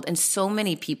the world, and so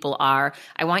many people are,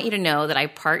 I want you to know that I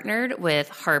partnered with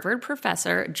Harvard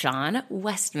professor John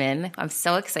Westman. I'm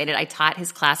so excited. I taught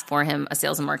his class for him, a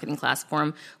sales and marketing class for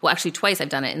him. Well, actually twice I've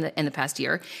done it in the past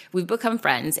year. We've become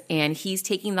friends, and he's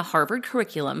taking the Harvard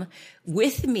curriculum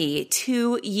with me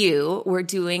to you. We're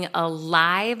doing a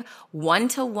live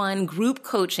one-to-one group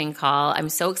coaching call. I'm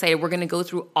so excited. We're going to go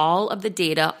through all of the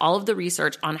data, all of the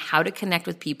research on how to connect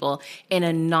with people in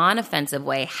a non-offensive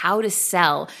way, how to sell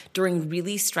during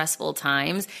really stressful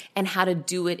times, and how to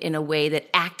do it in a way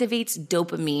that activates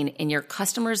dopamine in your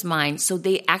customer's mind so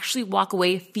they actually walk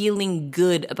away feeling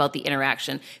good about the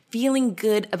interaction, feeling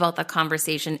good about the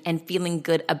conversation, and feeling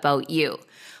good about you.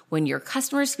 When your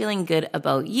customer's feeling good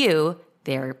about you,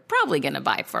 they're probably going to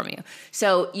buy from you.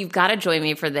 So you've got to join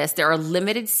me for this. There are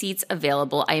limited seats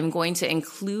available. I am going to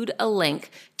include a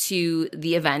link to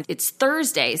the event. It's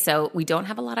Thursday, so we don't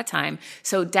have a lot of time.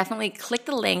 So definitely click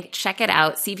the link, check it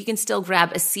out, see if you can still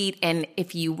grab a seat. And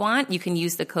if you want, you can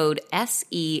use the code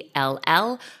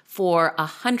SELL for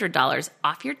 $100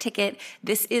 off your ticket.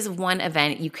 This is one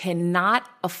event you cannot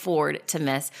afford to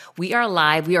miss. We are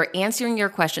live. We are answering your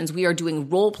questions. We are doing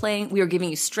role playing. We are giving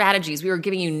you strategies. We are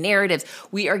giving you narratives.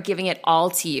 We are giving it all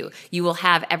to you. You will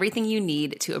have everything you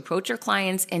need to approach your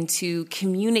clients and to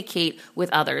communicate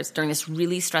with others during this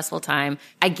really stressful time.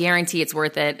 I guarantee it's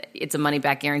worth it. It's a money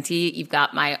back guarantee. You've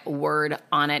got my word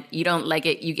on it. You don't like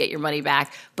it, you get your money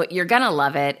back, but you're going to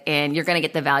love it and you're going to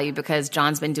get the value because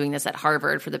John's been doing this at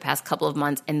Harvard for the past couple of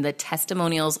months and the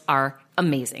testimonials are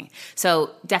amazing. So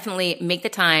definitely make the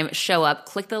time, show up,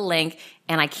 click the link,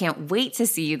 and I can't wait to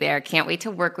see you there. Can't wait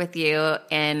to work with you.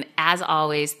 And as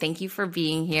always, thank you for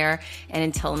being here. And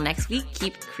until next week,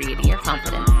 keep creating your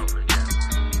confidence.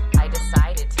 I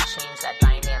decided to change that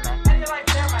dynamic.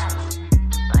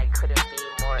 I couldn't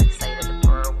be more excited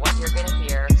for what you're going to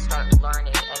hear, start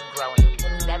learning and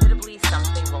growing. Inevitably,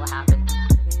 something will happen.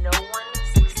 No one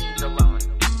succeeds alone.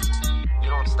 You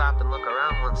don't stop and look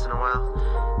around once in a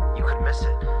while, you could miss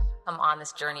it. Come on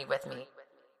this journey with me.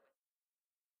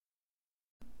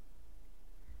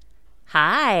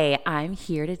 Hi, I'm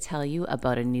here to tell you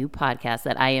about a new podcast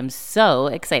that I am so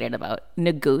excited about,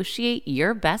 Negotiate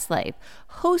Your Best Life,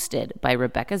 hosted by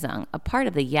Rebecca Zung, a part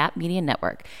of the Yap Media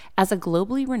Network. As a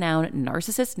globally renowned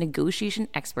narcissist negotiation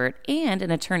expert and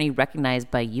an attorney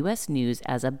recognized by U.S. News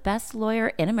as a best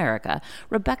lawyer in America,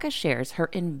 Rebecca shares her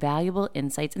invaluable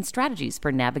insights and strategies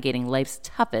for navigating life's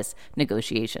toughest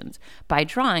negotiations. By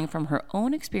drawing from her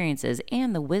own experiences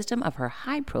and the wisdom of her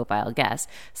high-profile guests,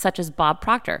 such as Bob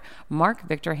Proctor, Mark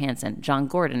Victor Hansen, John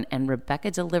Gordon, and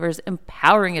Rebecca delivers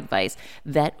empowering advice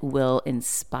that will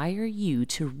inspire you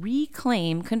to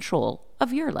reclaim control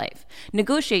of your life.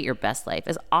 Negotiate Your Best Life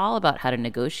is all about how to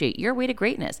negotiate your way to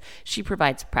greatness. She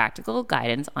provides practical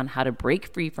guidance on how to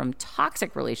break free from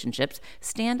toxic relationships,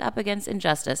 stand up against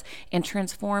injustice, and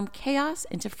transform chaos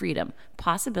into freedom,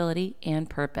 possibility, and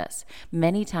purpose.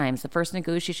 Many times, the first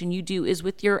negotiation you do is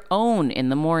with your own in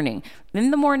the morning.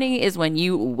 In the morning is when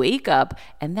you wake up,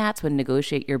 and that's when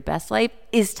Negotiate Your Best Life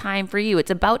is time for you. It's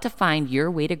about to find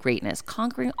your way to greatness,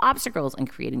 conquering obstacles, and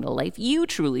creating the life you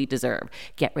truly deserve.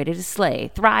 Get ready to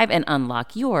slay, thrive, and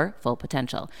unlock your full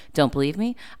potential. Don't believe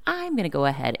me? I'm going to go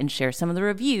ahead and share some of the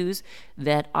reviews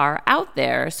that are out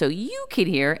there so you can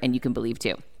hear and you can believe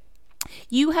too.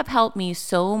 You have helped me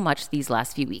so much these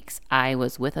last few weeks. I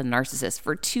was with a narcissist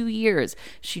for 2 years.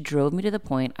 She drove me to the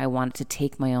point I wanted to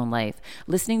take my own life.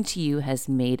 Listening to you has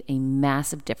made a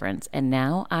massive difference, and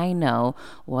now I know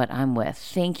what I'm with.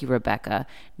 Thank you, Rebecca.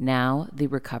 Now the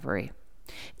recovery.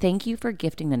 Thank you for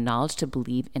gifting the knowledge to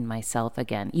believe in myself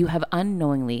again. You have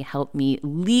unknowingly helped me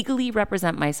legally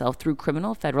represent myself through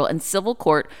criminal, federal, and civil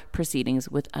court proceedings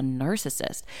with a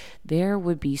narcissist. There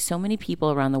would be so many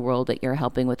people around the world that you're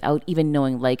helping without even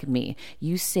knowing, like me.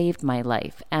 You saved my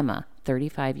life. Emma,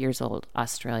 35 years old,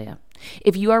 Australia.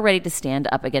 If you are ready to stand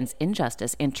up against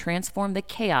injustice and transform the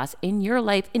chaos in your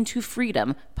life into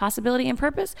freedom, possibility, and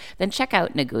purpose, then check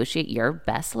out Negotiate Your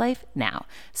Best Life now.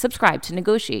 Subscribe to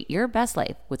Negotiate Your Best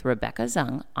Life with Rebecca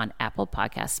Zung on Apple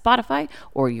Podcasts, Spotify,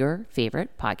 or your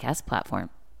favorite podcast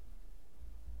platform.